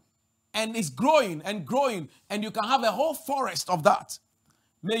 and is growing and growing, and you can have a whole forest of that.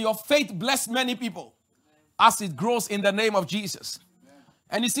 May your faith bless many people as it grows in the name of Jesus. Amen.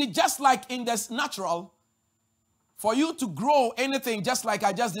 And you see, just like in this natural, for you to grow anything, just like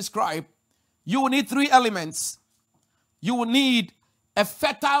I just described, you will need 3 elements. You will need a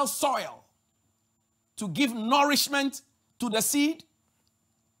fertile soil to give nourishment to the seed.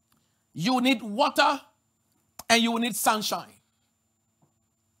 You need water and you will need sunshine.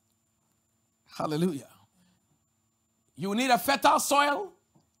 Hallelujah. You need a fertile soil,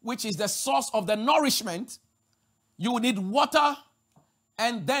 which is the source of the nourishment. You will need water,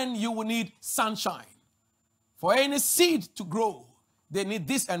 and then you will need sunshine. For any seed to grow, they need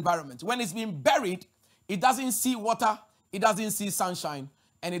this environment. When it's been buried, it doesn't see water, it doesn't see sunshine,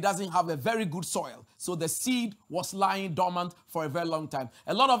 and it doesn't have a very good soil. So the seed was lying dormant for a very long time.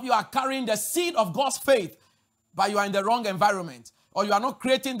 A lot of you are carrying the seed of God's faith, but you are in the wrong environment. Or you are not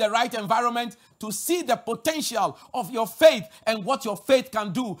creating the right environment to see the potential of your faith and what your faith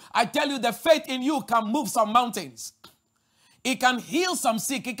can do. I tell you, the faith in you can move some mountains. It can heal some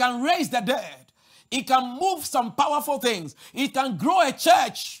sick. It can raise the dead. It can move some powerful things. It can grow a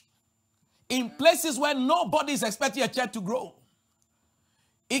church in places where nobody is expecting a church to grow.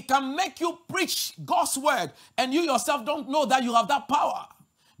 It can make you preach God's word and you yourself don't know that you have that power.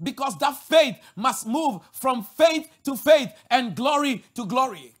 Because that faith must move from faith to faith and glory to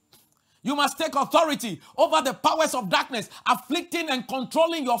glory. You must take authority over the powers of darkness, afflicting and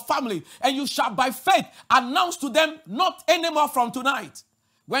controlling your family. And you shall by faith announce to them, not anymore from tonight,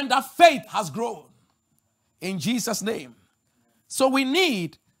 when that faith has grown. In Jesus' name. So we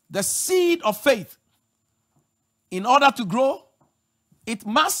need the seed of faith. In order to grow, it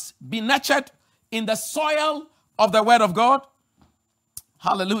must be nurtured in the soil of the word of God.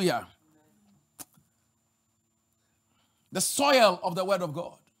 Hallelujah. The soil of the word of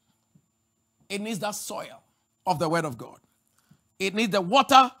God. It needs that soil of the word of God. It needs the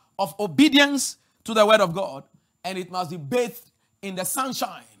water of obedience to the word of God. And it must be bathed in the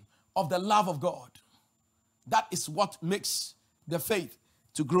sunshine of the love of God. That is what makes the faith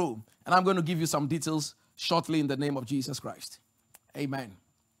to grow. And I'm going to give you some details shortly in the name of Jesus Christ. Amen.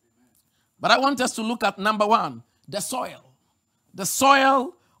 But I want us to look at number one, the soil. The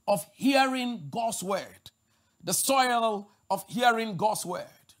soil of hearing God's word. The soil of hearing God's word.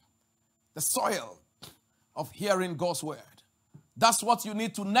 The soil of hearing God's word. That's what you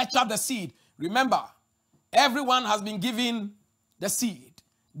need to nurture the seed. Remember, everyone has been given the seed,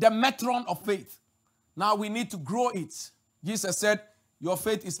 the metron of faith. Now we need to grow it. Jesus said, your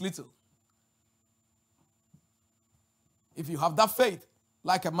faith is little. If you have that faith,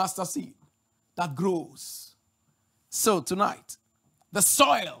 like a mustard seed, that grows. So tonight, the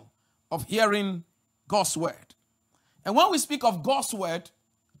soil of hearing God's word. And when we speak of God's word,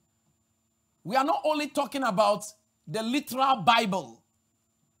 we are not only talking about the literal Bible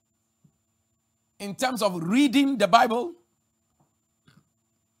in terms of reading the Bible,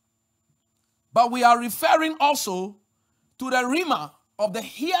 but we are referring also to the rhema of the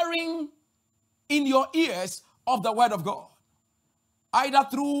hearing in your ears of the word of God. Either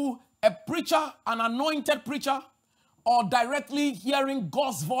through a preacher, an anointed preacher, or directly hearing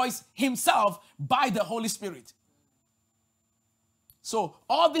God's voice himself by the Holy Spirit. So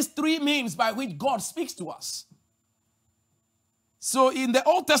all these three means by which God speaks to us. So in the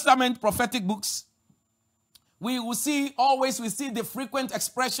Old Testament prophetic books, we see the frequent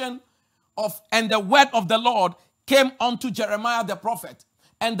expression of, and the word of the Lord came unto Jeremiah the prophet,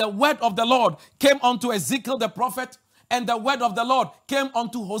 and the word of the Lord came unto Ezekiel the prophet, and the word of the Lord came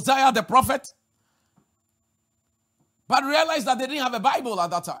unto Hosea the prophet. But realize that they didn't have a Bible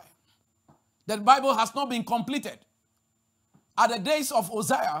at that time. The Bible has not been completed. At the days of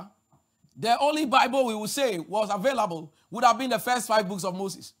Hosea, the only Bible we would say was available would have been the first 5 books of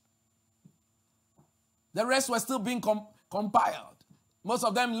Moses. The rest were still being compiled. Most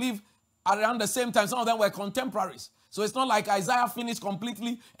of them lived around the same time. Some of them were contemporaries. So it's not like Isaiah finished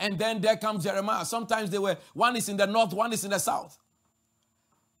completely and then there comes Jeremiah. Sometimes one is in the north, one is in the south.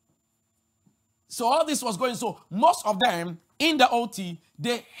 So all this was going, so most of them in the OT,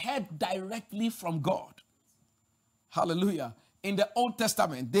 they heard directly from God. Hallelujah. In the Old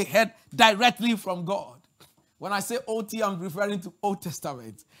Testament, they heard directly from God. When I say OT, I'm referring to Old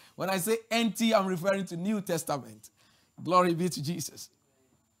Testament. When I say NT, I'm referring to New Testament. Glory be to Jesus.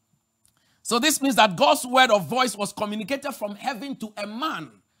 So this means that God's word of voice was communicated from heaven to a man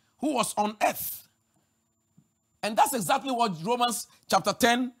who was on earth. And that's exactly what Romans chapter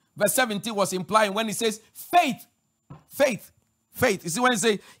 10, verse 17 was implying when he says faith. You see, when he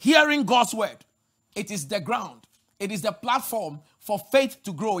says hearing God's word, it is the ground. It is the platform for faith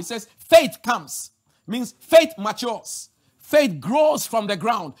to grow. It says faith comes. Means faith matures. Faith grows from the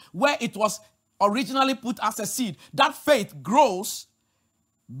ground where it was originally put as a seed. That faith grows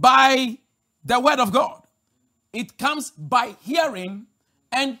by the word of God. It comes by hearing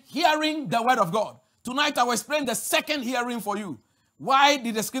and hearing the word of God. Tonight I will explain the second hearing for you. Why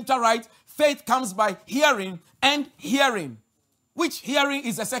did the scripture write faith comes by hearing and hearing Which hearing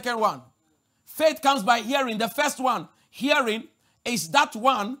is the second one? Faith comes by hearing. The first one, hearing, is that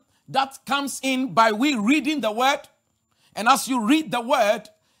one that comes in by we reading the word. And as you read the word,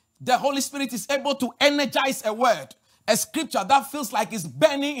 the Holy Spirit is able to energize a word, a scripture that feels like it's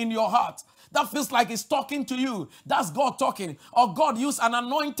burning in your heart, that feels like it's talking to you. That's God talking. Or God used an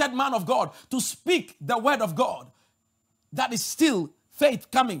anointed man of God to speak the word of God. That is still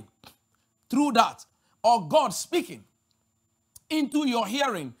faith coming through that. Or God speaking into your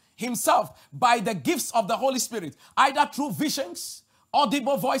hearing himself by the gifts of the Holy Spirit, either through visions,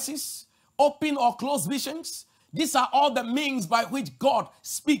 audible voices, open or closed visions. These are all the means by which God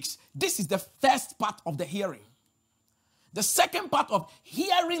speaks. This is the first part of the hearing. The second part of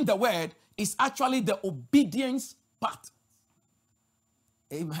hearing the word is actually the obedience part.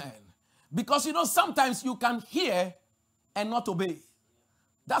 Amen. Because sometimes you can hear and not obey.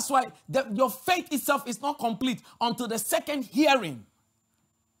 That's why your faith itself is not complete until the second hearing.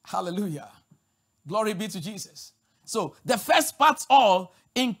 Hallelujah. Glory be to Jesus. So the first part all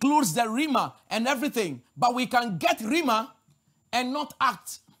includes the rhema and everything. But we can get rhema and not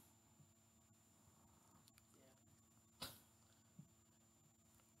act.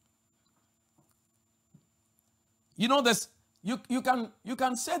 This. You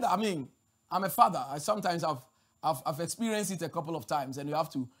can say that. I mean, I'm a father. Sometimes I've experienced it a couple of times, and you have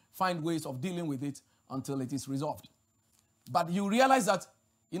to find ways of dealing with it until it is resolved. But you realize that,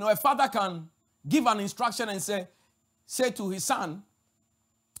 a father can give an instruction and say to his son,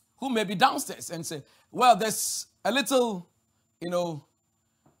 who may be downstairs, and say, well, there's a little,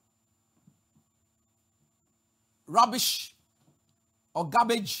 rubbish or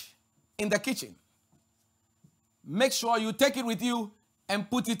garbage in the kitchen. Make sure you take it with you and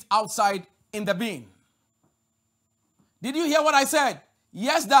put it outside in the bin. Did you hear what I said?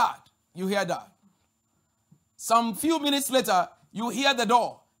 Yes, Dad. You hear that. Some few minutes later, you hear the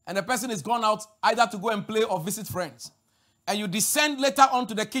door and the person is gone out either to go and play or visit friends. And you descend later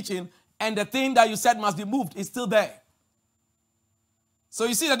onto the kitchen and the thing that you said must be moved is still there. So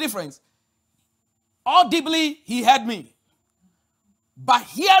you see the difference? Audibly, he heard me. But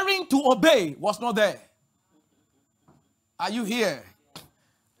hearing to obey was not there. Are you here?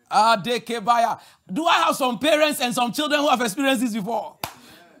 Do I have some parents and some children who have experienced this before?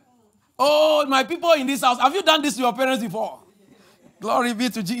 Oh, my people in this house, have you done this to your parents before? Glory be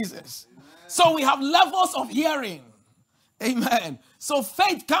to Jesus. So we have levels of hearing. Amen. So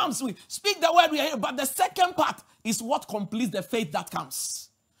faith comes. We speak the word we hear, but the second part is what completes the faith that comes.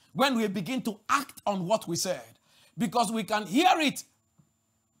 When we begin to act on what we said. Because we can hear it,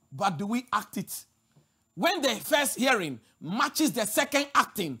 but do we act it? When the first hearing matches the second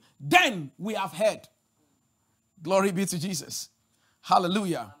acting, then we have heard. Glory be to Jesus.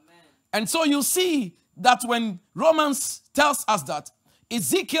 Hallelujah. Amen. And so you see that when Romans tells us that,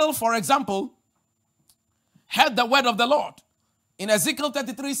 Ezekiel, for example, heard the word of the Lord. In Ezekiel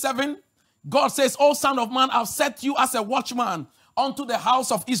 33:7, God says, O son of man, I've set you as a watchman unto the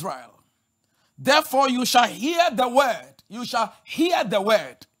house of Israel. Therefore you shall hear the word. You shall hear the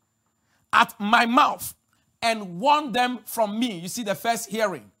word at my mouth and warn them from me. You see the first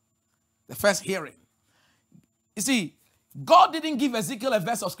hearing. The first hearing. You see, God didn't give Ezekiel a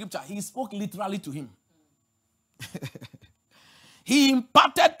verse of scripture. He spoke literally to him. He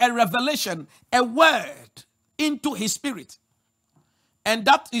imparted a revelation, a word into his spirit. And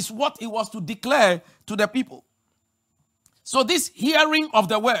that is what he was to declare to the people. So this hearing of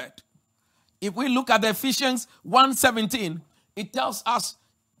the word, if we look at Ephesians 1:17, it tells us,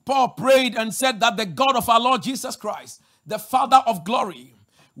 Paul prayed and said that the God of our Lord Jesus Christ, the Father of glory,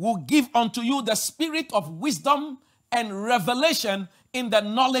 will give unto you the spirit of wisdom and revelation in the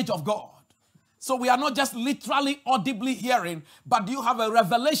knowledge of God. So we are not just literally audibly hearing, but you have a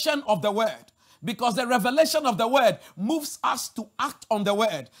revelation of the word. Because the revelation of the word moves us to act on the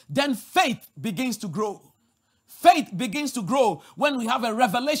word. Then faith begins to grow. Faith begins to grow when we have a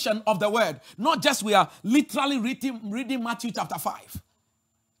revelation of the word. Not just we are literally reading Matthew chapter 5.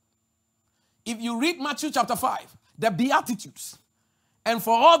 If you read Matthew chapter 5, the Beatitudes, and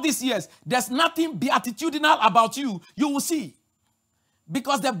for all these years, there's nothing beatitudinal about you, you will see.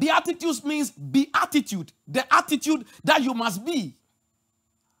 Because the Beatitudes means beatitude, the attitude that you must be.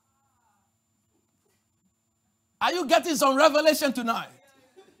 Are you getting some revelation tonight?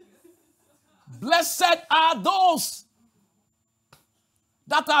 Blessed are those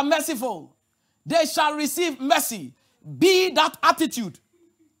that are merciful. They shall receive mercy. Be that attitude.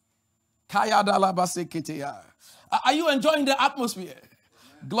 Are you enjoying the atmosphere?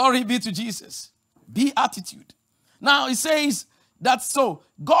 Glory be to Jesus. Be attitude. Now it says that so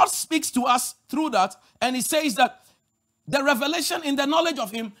God speaks to us through that, and he says that the revelation in the knowledge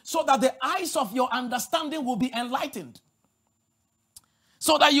of him, so that the eyes of your understanding will be enlightened.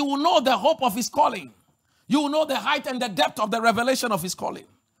 So that you will know the hope of his calling. You will know the height and the depth of the revelation of his calling,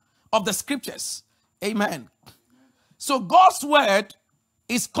 of the scriptures. Amen. So God's word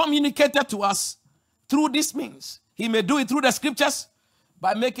is communicated to us through this means. He may do it through the scriptures,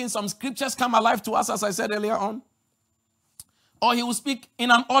 by making some scriptures come alive to us, as I said earlier on. Or he will speak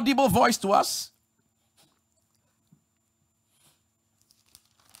in an audible voice to us.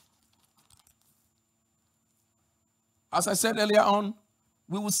 As I said earlier on,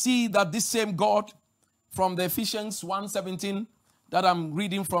 we will see that this same God from the Ephesians 1:17 that I'm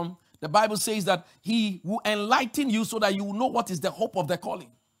reading from, the Bible says that he will enlighten you so that you will know what is the hope of the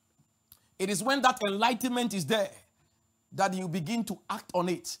calling. It is when that enlightenment is there that you begin to act on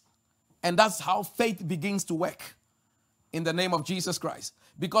it. And that's how faith begins to work in the name of Jesus Christ.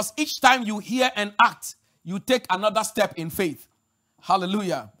 Because each time you hear and act, you take another step in faith.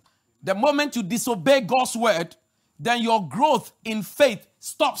 Hallelujah. The moment you disobey God's word, then your growth in faith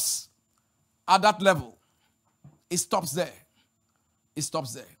stops at that level. It stops there. It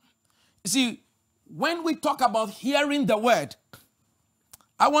stops there. You see, when we talk about hearing the word,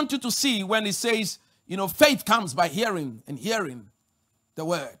 I want you to see when it says, faith comes by hearing and hearing the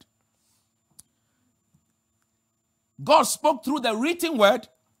word. God spoke through the written word,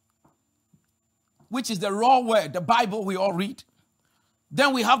 which is the raw word, the Bible we all read.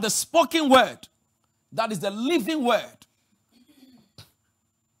 Then we have the spoken word, that is the living word.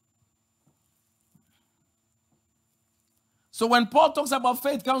 So when Paul talks about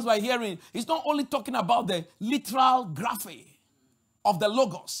faith comes by hearing, he's not only talking about the literal graphe of the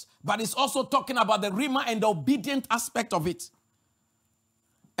Logos, but he's also talking about the rhema and the obedient aspect of it.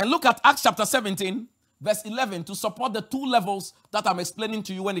 And look at Acts chapter 17, verse 11, to support the two levels that I'm explaining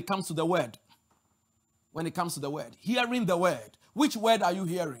to you when it comes to the word. When it comes to the word. Hearing the word. Which word are you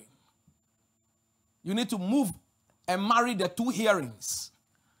hearing? You need to move and marry the two hearings.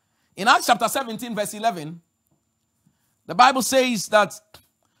 In Acts chapter 17, verse 11, the Bible says that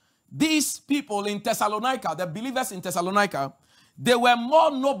these people in Thessalonica, the believers in Thessalonica, they were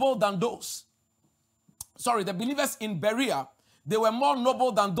more noble than those. The believers in Berea, they were more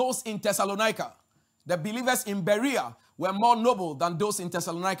noble than those in Thessalonica. The believers in Berea were more noble than those in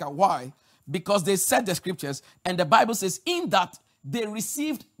Thessalonica. Why? Because they said the scriptures, and the Bible says in that they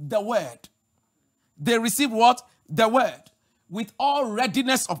received the word. They received what? The word. With all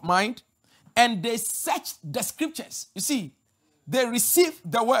readiness of mind, and they searched the scriptures. You see, they received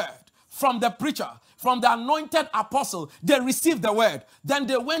the word from the preacher, from the anointed apostle. They received the word. Then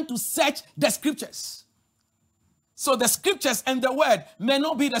they went to search the scriptures. So the scriptures and the word may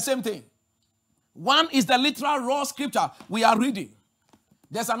not be the same thing. One is the literal raw scripture we are reading.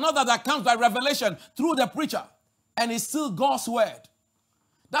 There's another that comes by revelation through the preacher, and it's still God's word.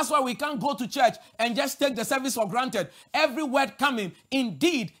 That's why we can't go to church and just take the service for granted. Every word coming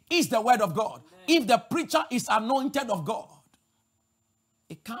indeed is the word of God. Amen. If the preacher is anointed of God,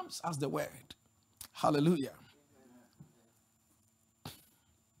 it comes as the word. Hallelujah.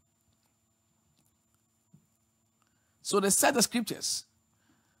 So they said the scriptures.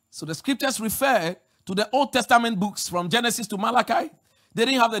 So the scriptures refer to the Old Testament books from Genesis to Malachi. They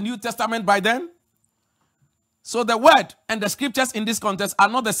didn't have the New Testament by then. So the word and the scriptures in this context are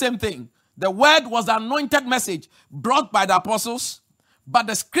not the same thing. The word was the anointed message brought by the apostles, but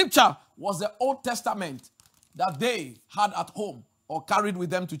the scripture was the Old Testament that they had at home or carried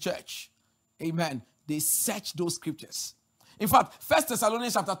with them to church. Amen. They searched those scriptures. In fact, 1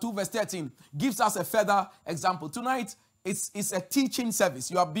 Thessalonians chapter 2 verse 13 gives us a further example. Tonight, it's a teaching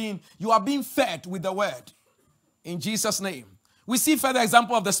service. You are being fed with the word. In Jesus' name. We see further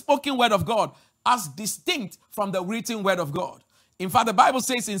example of the spoken word of God as distinct from the written word of God. In fact, the Bible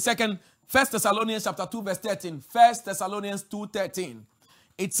says in 1 Thessalonians chapter 2 verse 13, 1 Thessalonians 2:13,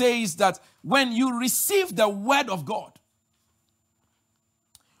 it says that when you receive the word of God,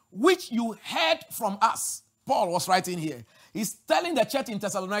 which you heard from us, Paul was writing here. He's telling the church in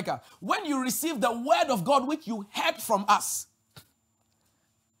Thessalonica, when you receive the word of God, which you heard from us,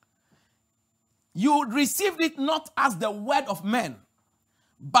 you received it not as the word of men,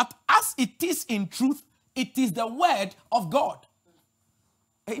 but as it is in truth, it is the word of God.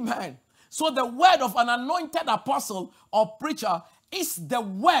 Amen. So the word of an anointed apostle or preacher is the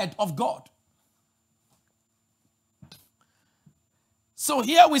word of God. So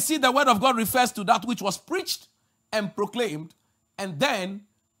here we see the word of God refers to that which was preached and proclaimed, and then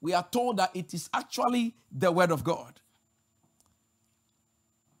we are told that it is actually the word of God.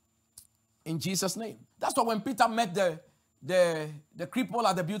 In Jesus' name. That's why when Peter met the cripple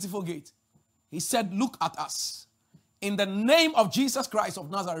at the beautiful gate, he said, look at us. in the name of Jesus Christ of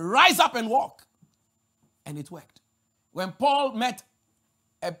Nazareth, rise up and walk. And it worked. When Paul met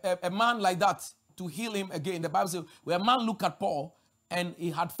a man like that to heal him again, the Bible says, when a man looked at Paul and he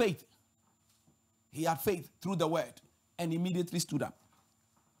had faith. He had faith through the word and immediately stood up.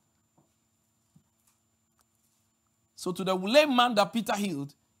 So to the lame man that Peter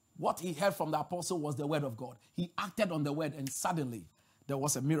healed, what he heard from the apostle was the word of God. He acted on the word and suddenly there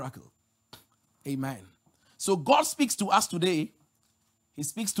was a miracle. Amen. So God speaks to us today. He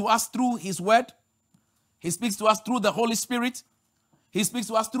speaks to us through his word. He speaks to us through the Holy Spirit. He speaks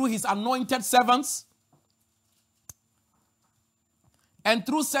to us through his anointed servants. And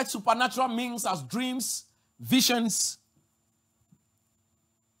through such supernatural means as dreams, visions,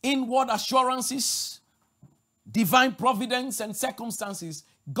 inward assurances, divine providence, and circumstances,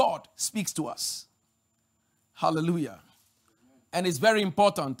 God speaks to us. Hallelujah. And it's very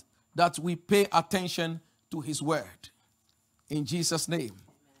important that we pay attention to his word. In Jesus' name.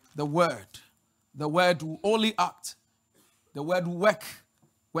 The word will only act. The word will work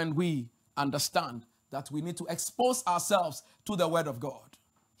when we understand that we need to expose ourselves to the word of God.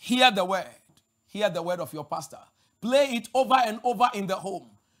 Hear the word. Hear the word of your pastor. Play it over and over in the home.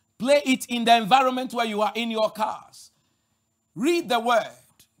 Play it in the environment where you are in your cars. Read the word.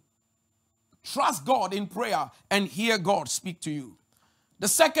 Trust God in prayer and hear God speak to you. The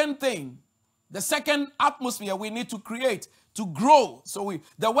second thing, the second atmosphere we need to create to grow. So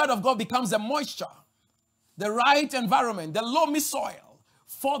the word of God becomes the moisture, the right environment, the loamy soil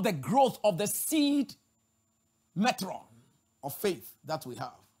for the growth of the seed metron of faith that we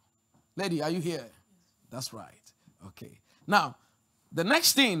have. Lady, are you here? That's right. Okay. Now, the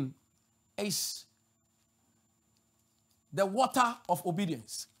next thing is the water of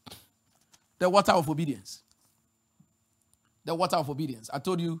obedience. The water of obedience. The water of obedience. I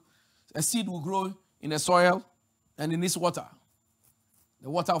told you a seed will grow in the soil and in this water. The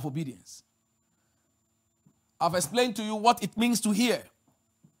water of obedience. I've explained to you what it means to hear.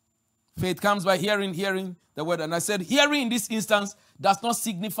 Faith comes by hearing the word. And I said hearing in this instance does not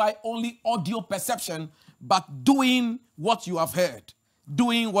signify only audio perception, but doing what you have heard.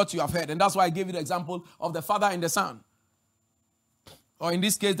 Doing what you have heard. And that's why I gave you the example of the father and the son. Or in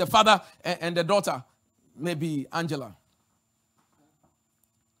this case, the father and the daughter, maybe Angela.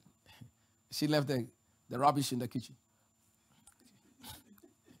 She left the rubbish in the kitchen.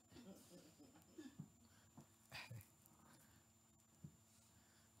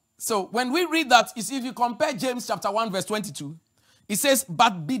 So when we read that, you see, if you compare James chapter 1 verse 22, it says,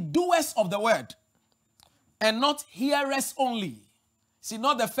 but be doers of the word and not hearers only. See,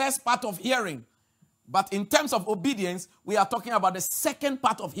 not the first part of hearing, but in terms of obedience, we are talking about the second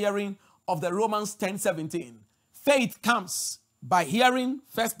part of hearing of the Romans 10:17. Faith comes by hearing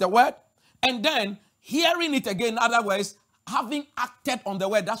first the word, and then hearing it again. In other words, having acted on the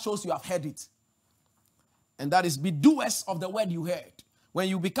word, that shows you have heard it. And that is be doers of the word you heard. When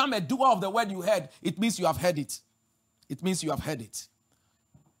you become a doer of the word you heard, it means you have heard it. It means you have heard it.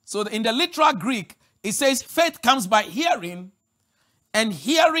 So in the literal Greek, it says faith comes by hearing, and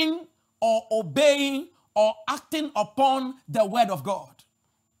hearing or obeying or acting upon the word of God.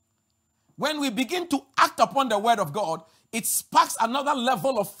 When we begin to act upon the word of God, it sparks another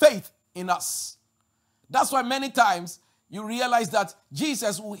level of faith in us. That's why many times you realize that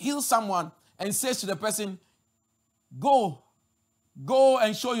Jesus will heal someone and says to the person, go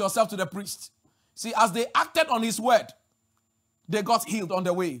and show yourself to the priest. See, as they acted on his word, they got healed on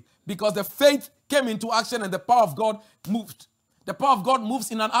the way because the faith came into action and the power of God moved. The power of God moves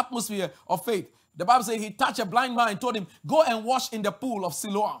in an atmosphere of faith. The Bible says he touched a blind man and told him, go and wash in the pool of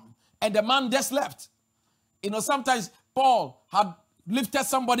Siloam. And the man just left. You know, sometimes Paul had lifted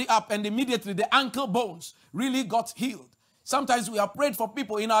somebody up and immediately the ankle bones really got healed. Sometimes we have prayed for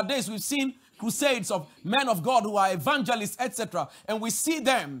people. In our days, we've seen crusades of men of God who are evangelists, etc. And we see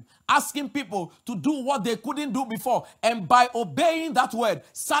them asking people to do what they couldn't do before. And by obeying that word,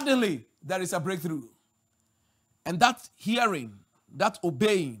 suddenly there is a breakthrough. And that hearing, that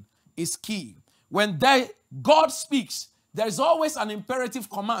obeying is key. When God speaks, there is always an imperative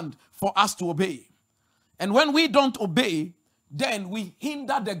command for us to obey. And when we don't obey, then we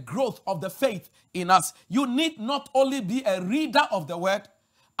hinder the growth of the faith in us. You need not only be a reader of the word,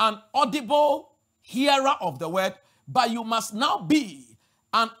 an audible hearer of the word, but you must now be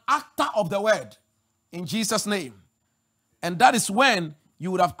an actor of the word in Jesus' name. And that is when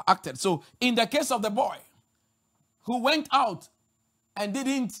you would have acted. So in the case of the boy who went out and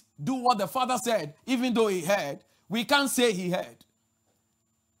didn't do what the father said, even though he heard, we can't say he heard.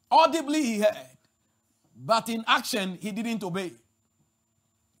 Audibly he heard, but in action he didn't obey.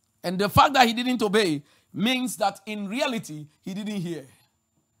 And the fact that he didn't obey means that in reality, he didn't hear.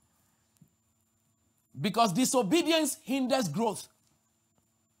 Because disobedience hinders growth.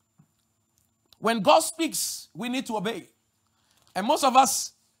 When God speaks, we need to obey. And most of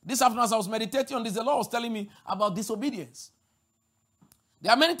us, this afternoon as I was meditating on this, the Lord was telling me about disobedience.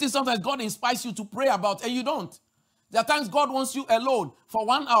 There are many things sometimes God inspires you to pray about and you don't. There are times God wants you alone for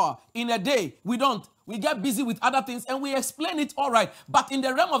 1 hour in a day. We don't. We get busy with other things and we explain it all right. But in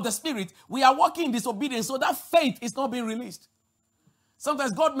the realm of the spirit, we are walking in disobedience, so that faith is not being released.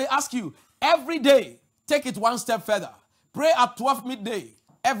 Sometimes God may ask you every day, take it one step further. Pray at 12 midday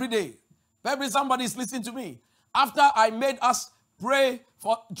every day. Maybe somebody is listening to me. After I made us pray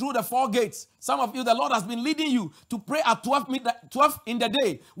through the 4 gates, some of you, the Lord has been leading you to pray at 12 in the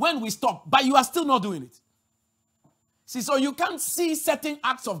day when we stop, but you are still not doing it. See, so you can't see certain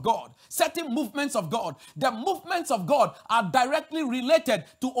acts of God, certain movements of God. The movements of God are directly related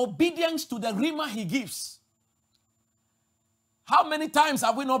to obedience to the rhema he gives. How many times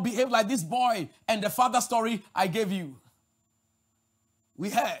have we not behaved like this boy and the father story I gave you? We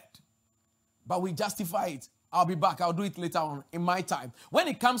heard, but we justify it. I'll be back. I'll do it later on in my time. When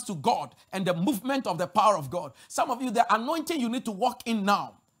it comes to God and the movement of the power of God, some of you, the anointing you need to walk in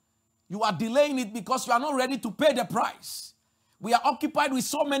now, you are delaying it because you are not ready to pay the price. We are occupied with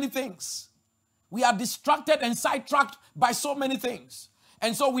so many things. We are distracted and sidetracked by so many things.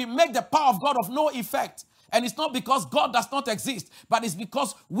 And so we make the power of God of no effect. And it's not because God does not exist, but it's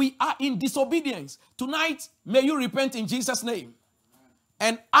because we are in disobedience. Tonight, may you repent in Jesus' name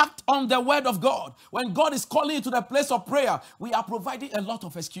and act on the word of God. When God is calling you to the place of prayer, we are providing a lot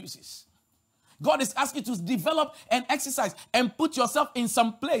of excuses. God is asking you to develop an exercise and put yourself in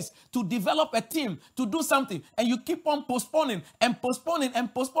some place to develop a team, to do something, and you keep on postponing and postponing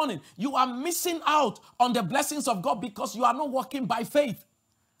and postponing. You are missing out on the blessings of God because you are not walking by faith.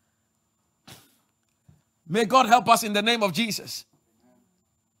 May God help us in the name of Jesus.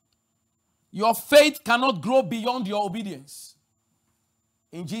 Your faith cannot grow beyond your obedience.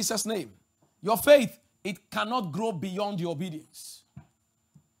 In Jesus' name. Your faith, it cannot grow beyond your obedience.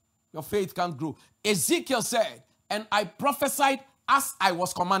 Your faith can't grow. Ezekiel said, and I prophesied as I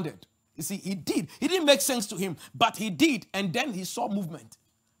was commanded. You see, he did. It didn't make sense to him, but he did. And then he saw movement.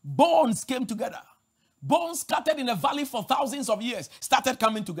 Bones came together. Bones scattered in a valley for thousands of years started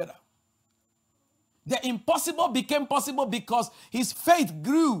coming together. The impossible became possible because his faith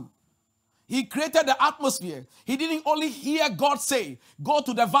grew. He created the atmosphere. He didn't only hear God say, go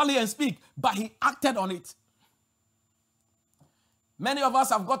to the valley and speak, but he acted on it. Many of us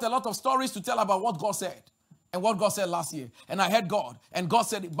have got a lot of stories to tell about what God said and what God said last year. And I heard God and God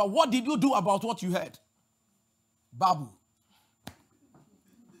said it. But what did you do about what you heard? Babu.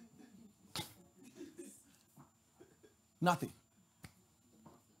 Nothing.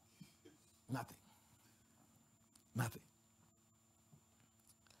 Nothing. Nothing.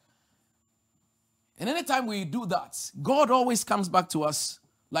 And anytime we do that, God always comes back to us,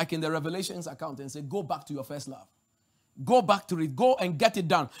 like in the Revelations account, and say, go back to your first love. Go back to it. Go and get it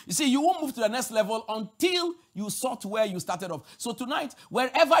done. You see, you won't move to the next level until you sort where you started off. So tonight,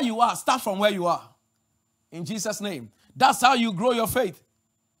 wherever you are, start from where you are. In Jesus' name. That's how you grow your faith.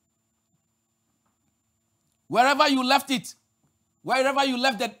 Wherever you left it, wherever you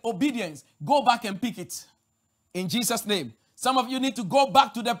left that obedience, go back and pick it. In Jesus' name. Some of you need to go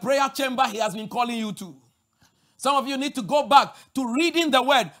back to the prayer chamber he has been calling you to. Some of you need to go back to reading the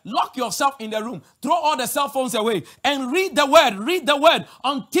word. Lock yourself in the room. Throw all the cell phones away and read the word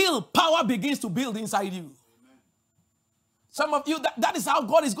until power begins to build inside you. Amen. Some of you, that is how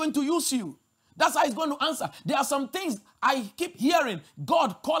God is going to use you. That's how he's going to answer. There are some things I keep hearing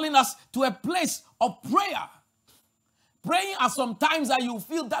God calling us to a place of prayer. Praying are some times that you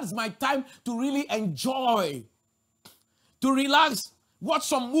feel that is my time to really enjoy, to relax, watch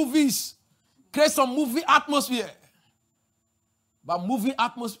some movies, create some movie atmosphere. But movie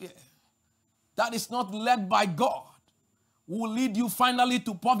atmosphere that is not led by God will lead you finally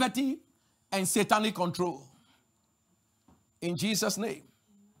to poverty and satanic control. In Jesus' name.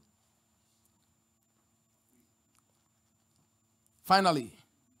 Finally,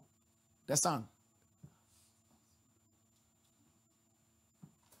 the Son.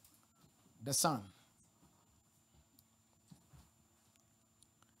 The Son.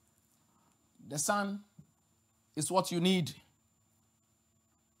 The Son is what you need.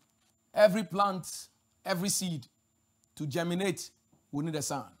 Every plant, every seed to germinate will need a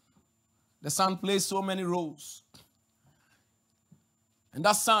sun. The sun plays so many roles. And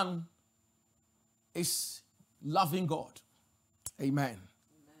that sun is loving God. Amen. Amen.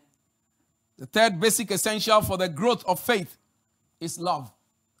 The third basic essential for the growth of faith is love.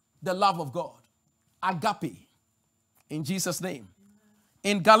 The love of God. agape. In Jesus' name.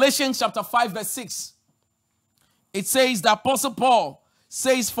 In Galatians chapter 5 verse 6, it says, the Apostle Paul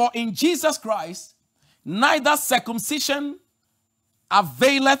says, for in Jesus Christ, neither circumcision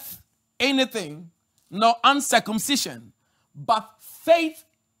availeth anything, nor uncircumcision, but faith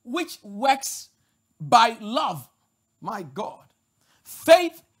which works by love. My God.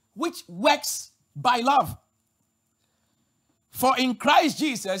 Faith which works by love. For in Christ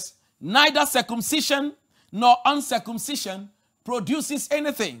Jesus, neither circumcision nor uncircumcision produces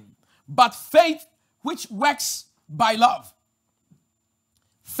anything, but faith which works by love.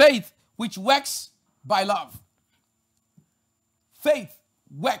 Faith which works by love. Faith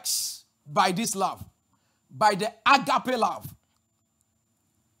works by this love, by the agape love.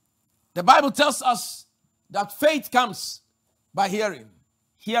 The Bible tells us that faith comes by hearing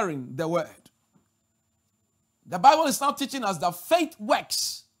the word. The Bible is now teaching us that faith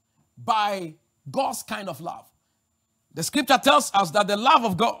works by God's kind of love. The scripture tells us that the love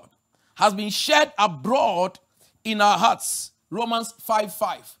of God has been shed abroad in our hearts. Romans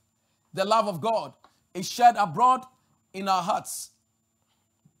 5:5. The love of God is shed abroad in our hearts.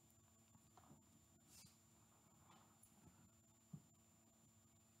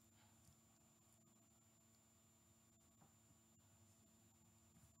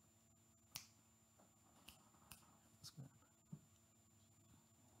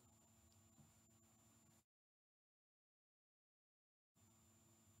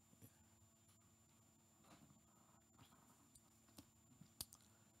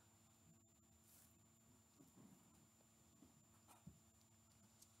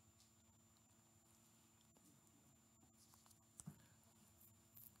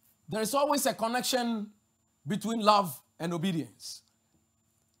 There is always a connection between love and obedience.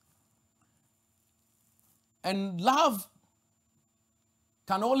 And love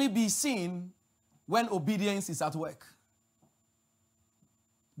can only be seen when obedience is at work.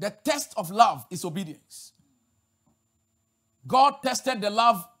 The test of love is obedience. God tested the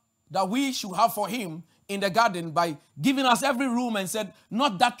love that we should have for him in the garden by giving us every room and said,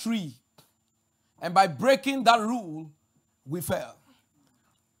 not that tree. And by breaking that rule, we fell.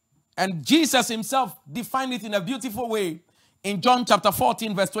 And Jesus himself defined it in a beautiful way in John chapter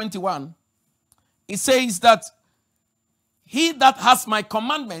 14 verse 21. It says that he that has my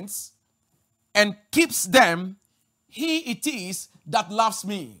commandments and keeps them, he it is that loves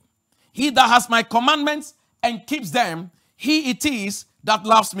me. He that has my commandments and keeps them, he it is that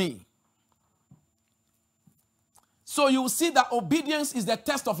loves me. So you will see that obedience is the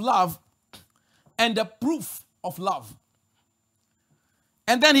test of love and the proof of love.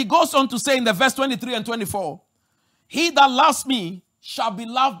 And then he goes on to say in the verse 23 and 24, he that loves me shall be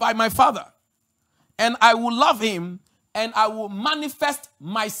loved by my Father, and I will love him, and I will manifest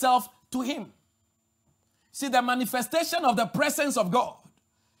myself to him. See, the manifestation of the presence of God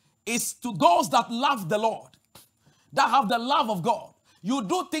is to those that love the Lord, that have the love of God. You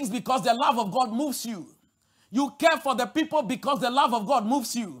do things because the love of God moves you. You care for the people because the love of God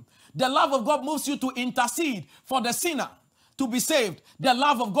moves you. The love of God moves you to intercede for the sinner to be saved. The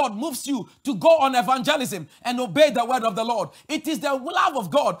love of God moves you to go on evangelism and obey the word of the Lord. It is the love of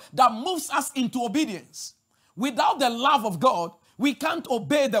God that moves us into obedience. Without the love of God, we can't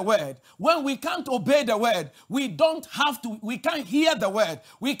obey the word. When we can't obey the word, we can't hear the word.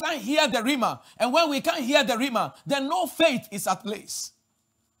 We can't hear the rhema. And when we can't hear the rhema, then no faith is at place.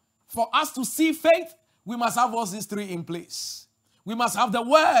 For us to see faith, we must have all these three in place. We must have the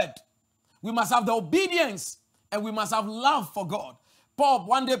word. We must have the obedience. And we must have love for God. Paul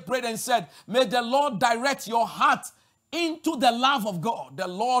one day prayed and said, may the Lord direct your heart into the love of God. The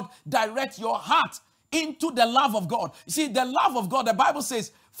Lord direct your heart into the love of God. You see, the love of God, the Bible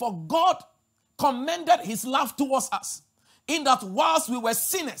says, for God commended his love towards us, in that whilst we were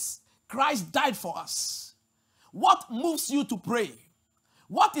sinners, Christ died for us. What moves you to pray?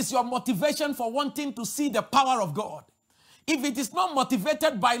 What is your motivation for wanting to see the power of God? If it is not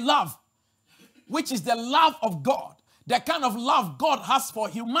motivated by love, which is the love of God, the kind of love God has for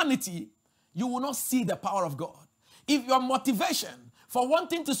humanity, you will not see the power of God. If your motivation for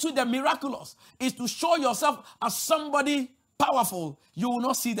wanting to see the miraculous is to show yourself as somebody powerful, you will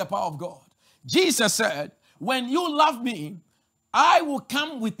not see the power of God. Jesus said, when you love me, I will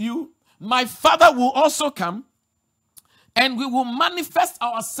come with you. My Father will also come, and we will manifest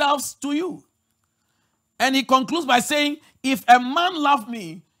ourselves to you. And he concludes by saying, if a man love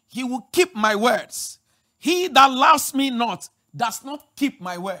me, he will keep my words. He that loves me not does not keep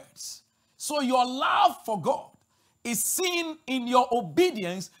my words. So your love for God is seen in your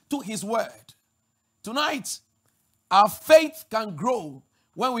obedience to his word. Tonight, our faith can grow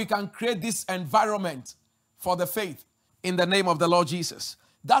when we can create this environment for the faith in the name of the Lord Jesus.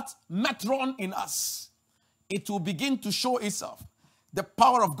 That metron in us, it will begin to show itself. The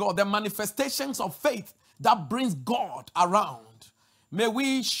power of God, the manifestations of faith that brings God around. May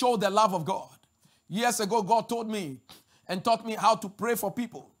we show the love of God. Years ago, God told me and taught me how to pray for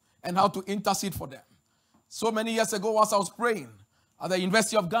people and how to intercede for them. So many years ago, as I was praying at the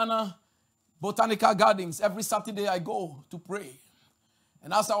University of Ghana, Botanical Gardens, every Saturday I go to pray.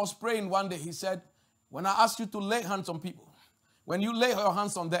 And as I was praying one day, he said, when I ask you to lay hands on people, when you lay your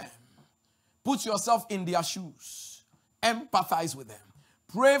hands on them, put yourself in their shoes, empathize with them,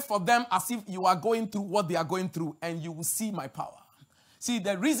 pray for them as if you are going through what they are going through, and you will see my power. See,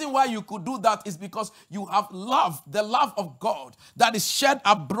 the reason why you could do that is because you have love, the love of God that is shed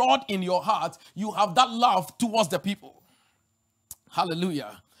abroad in your heart. You have that love towards the people.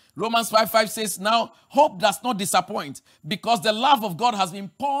 Hallelujah. Romans 5:5 says, now hope does not disappoint, because the love of God has been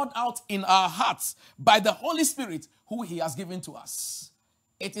poured out in our hearts by the Holy Spirit who he has given to us.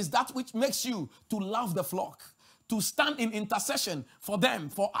 It is that which makes you to love the flock, to stand in intercession for them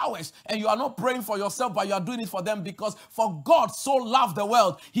for hours. And you are not praying for yourself, but you are doing it for them, because for God so loved the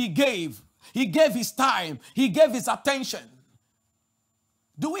world, he gave his time, he gave his attention.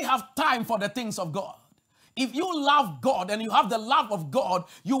 Do we have time for the things of God? If you love God and you have the love of God,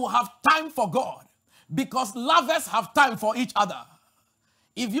 you will have time for God, because lovers have time for each other.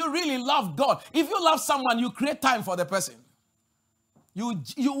 If you really love God, if you love someone, you create time for the person. You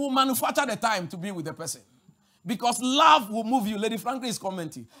will manufacture the time to be with the person, because love will move you. Lady Franklin is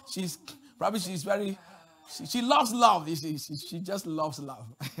commenting. She loves love. She just loves love.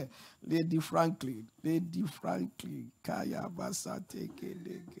 Lady Franklin. Kaya Basate.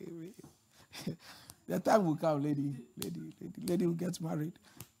 The time will come, lady will get married.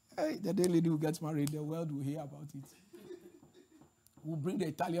 Hey, the day lady will get married, the world will hear about it. We'll bring the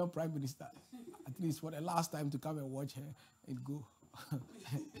Italian Prime Minister, at least for the last time, to come and watch her and go.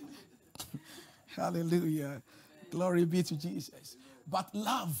 Hallelujah. Glory be to Jesus. But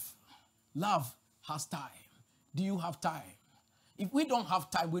love has time. Do you have time? If we don't have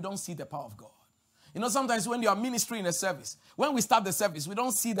time, we don't see the power of God. You know, sometimes when you are ministering in a service, when we start the service, we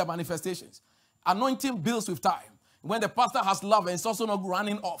don't see the manifestations. Anointing builds with time. When the pastor has love and it's also not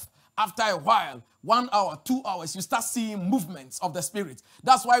running off, after a while, 1 hour, 2 hours, you start seeing movements of the Spirit.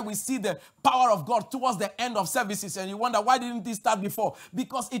 That's why we see the power of God towards the end of services, and you wonder, why didn't this start before?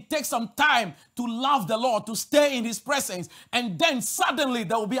 Because it takes some time to love the Lord, to stay in his presence, and then suddenly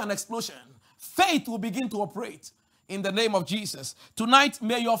there will be an explosion. Faith will begin to operate in the name of Jesus. Tonight,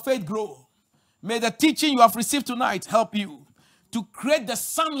 may your faith grow. May the teaching you have received tonight help you to create the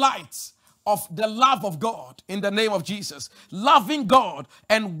sunlight of the love of God in the name of Jesus. Loving God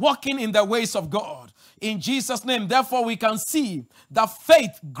and walking in the ways of God. In Jesus' name, therefore, we can see that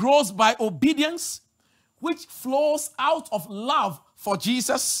faith grows by obedience, which flows out of love for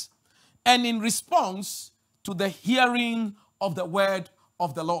Jesus and in response to the hearing of the word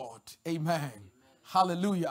of the Lord. Amen. Hallelujah.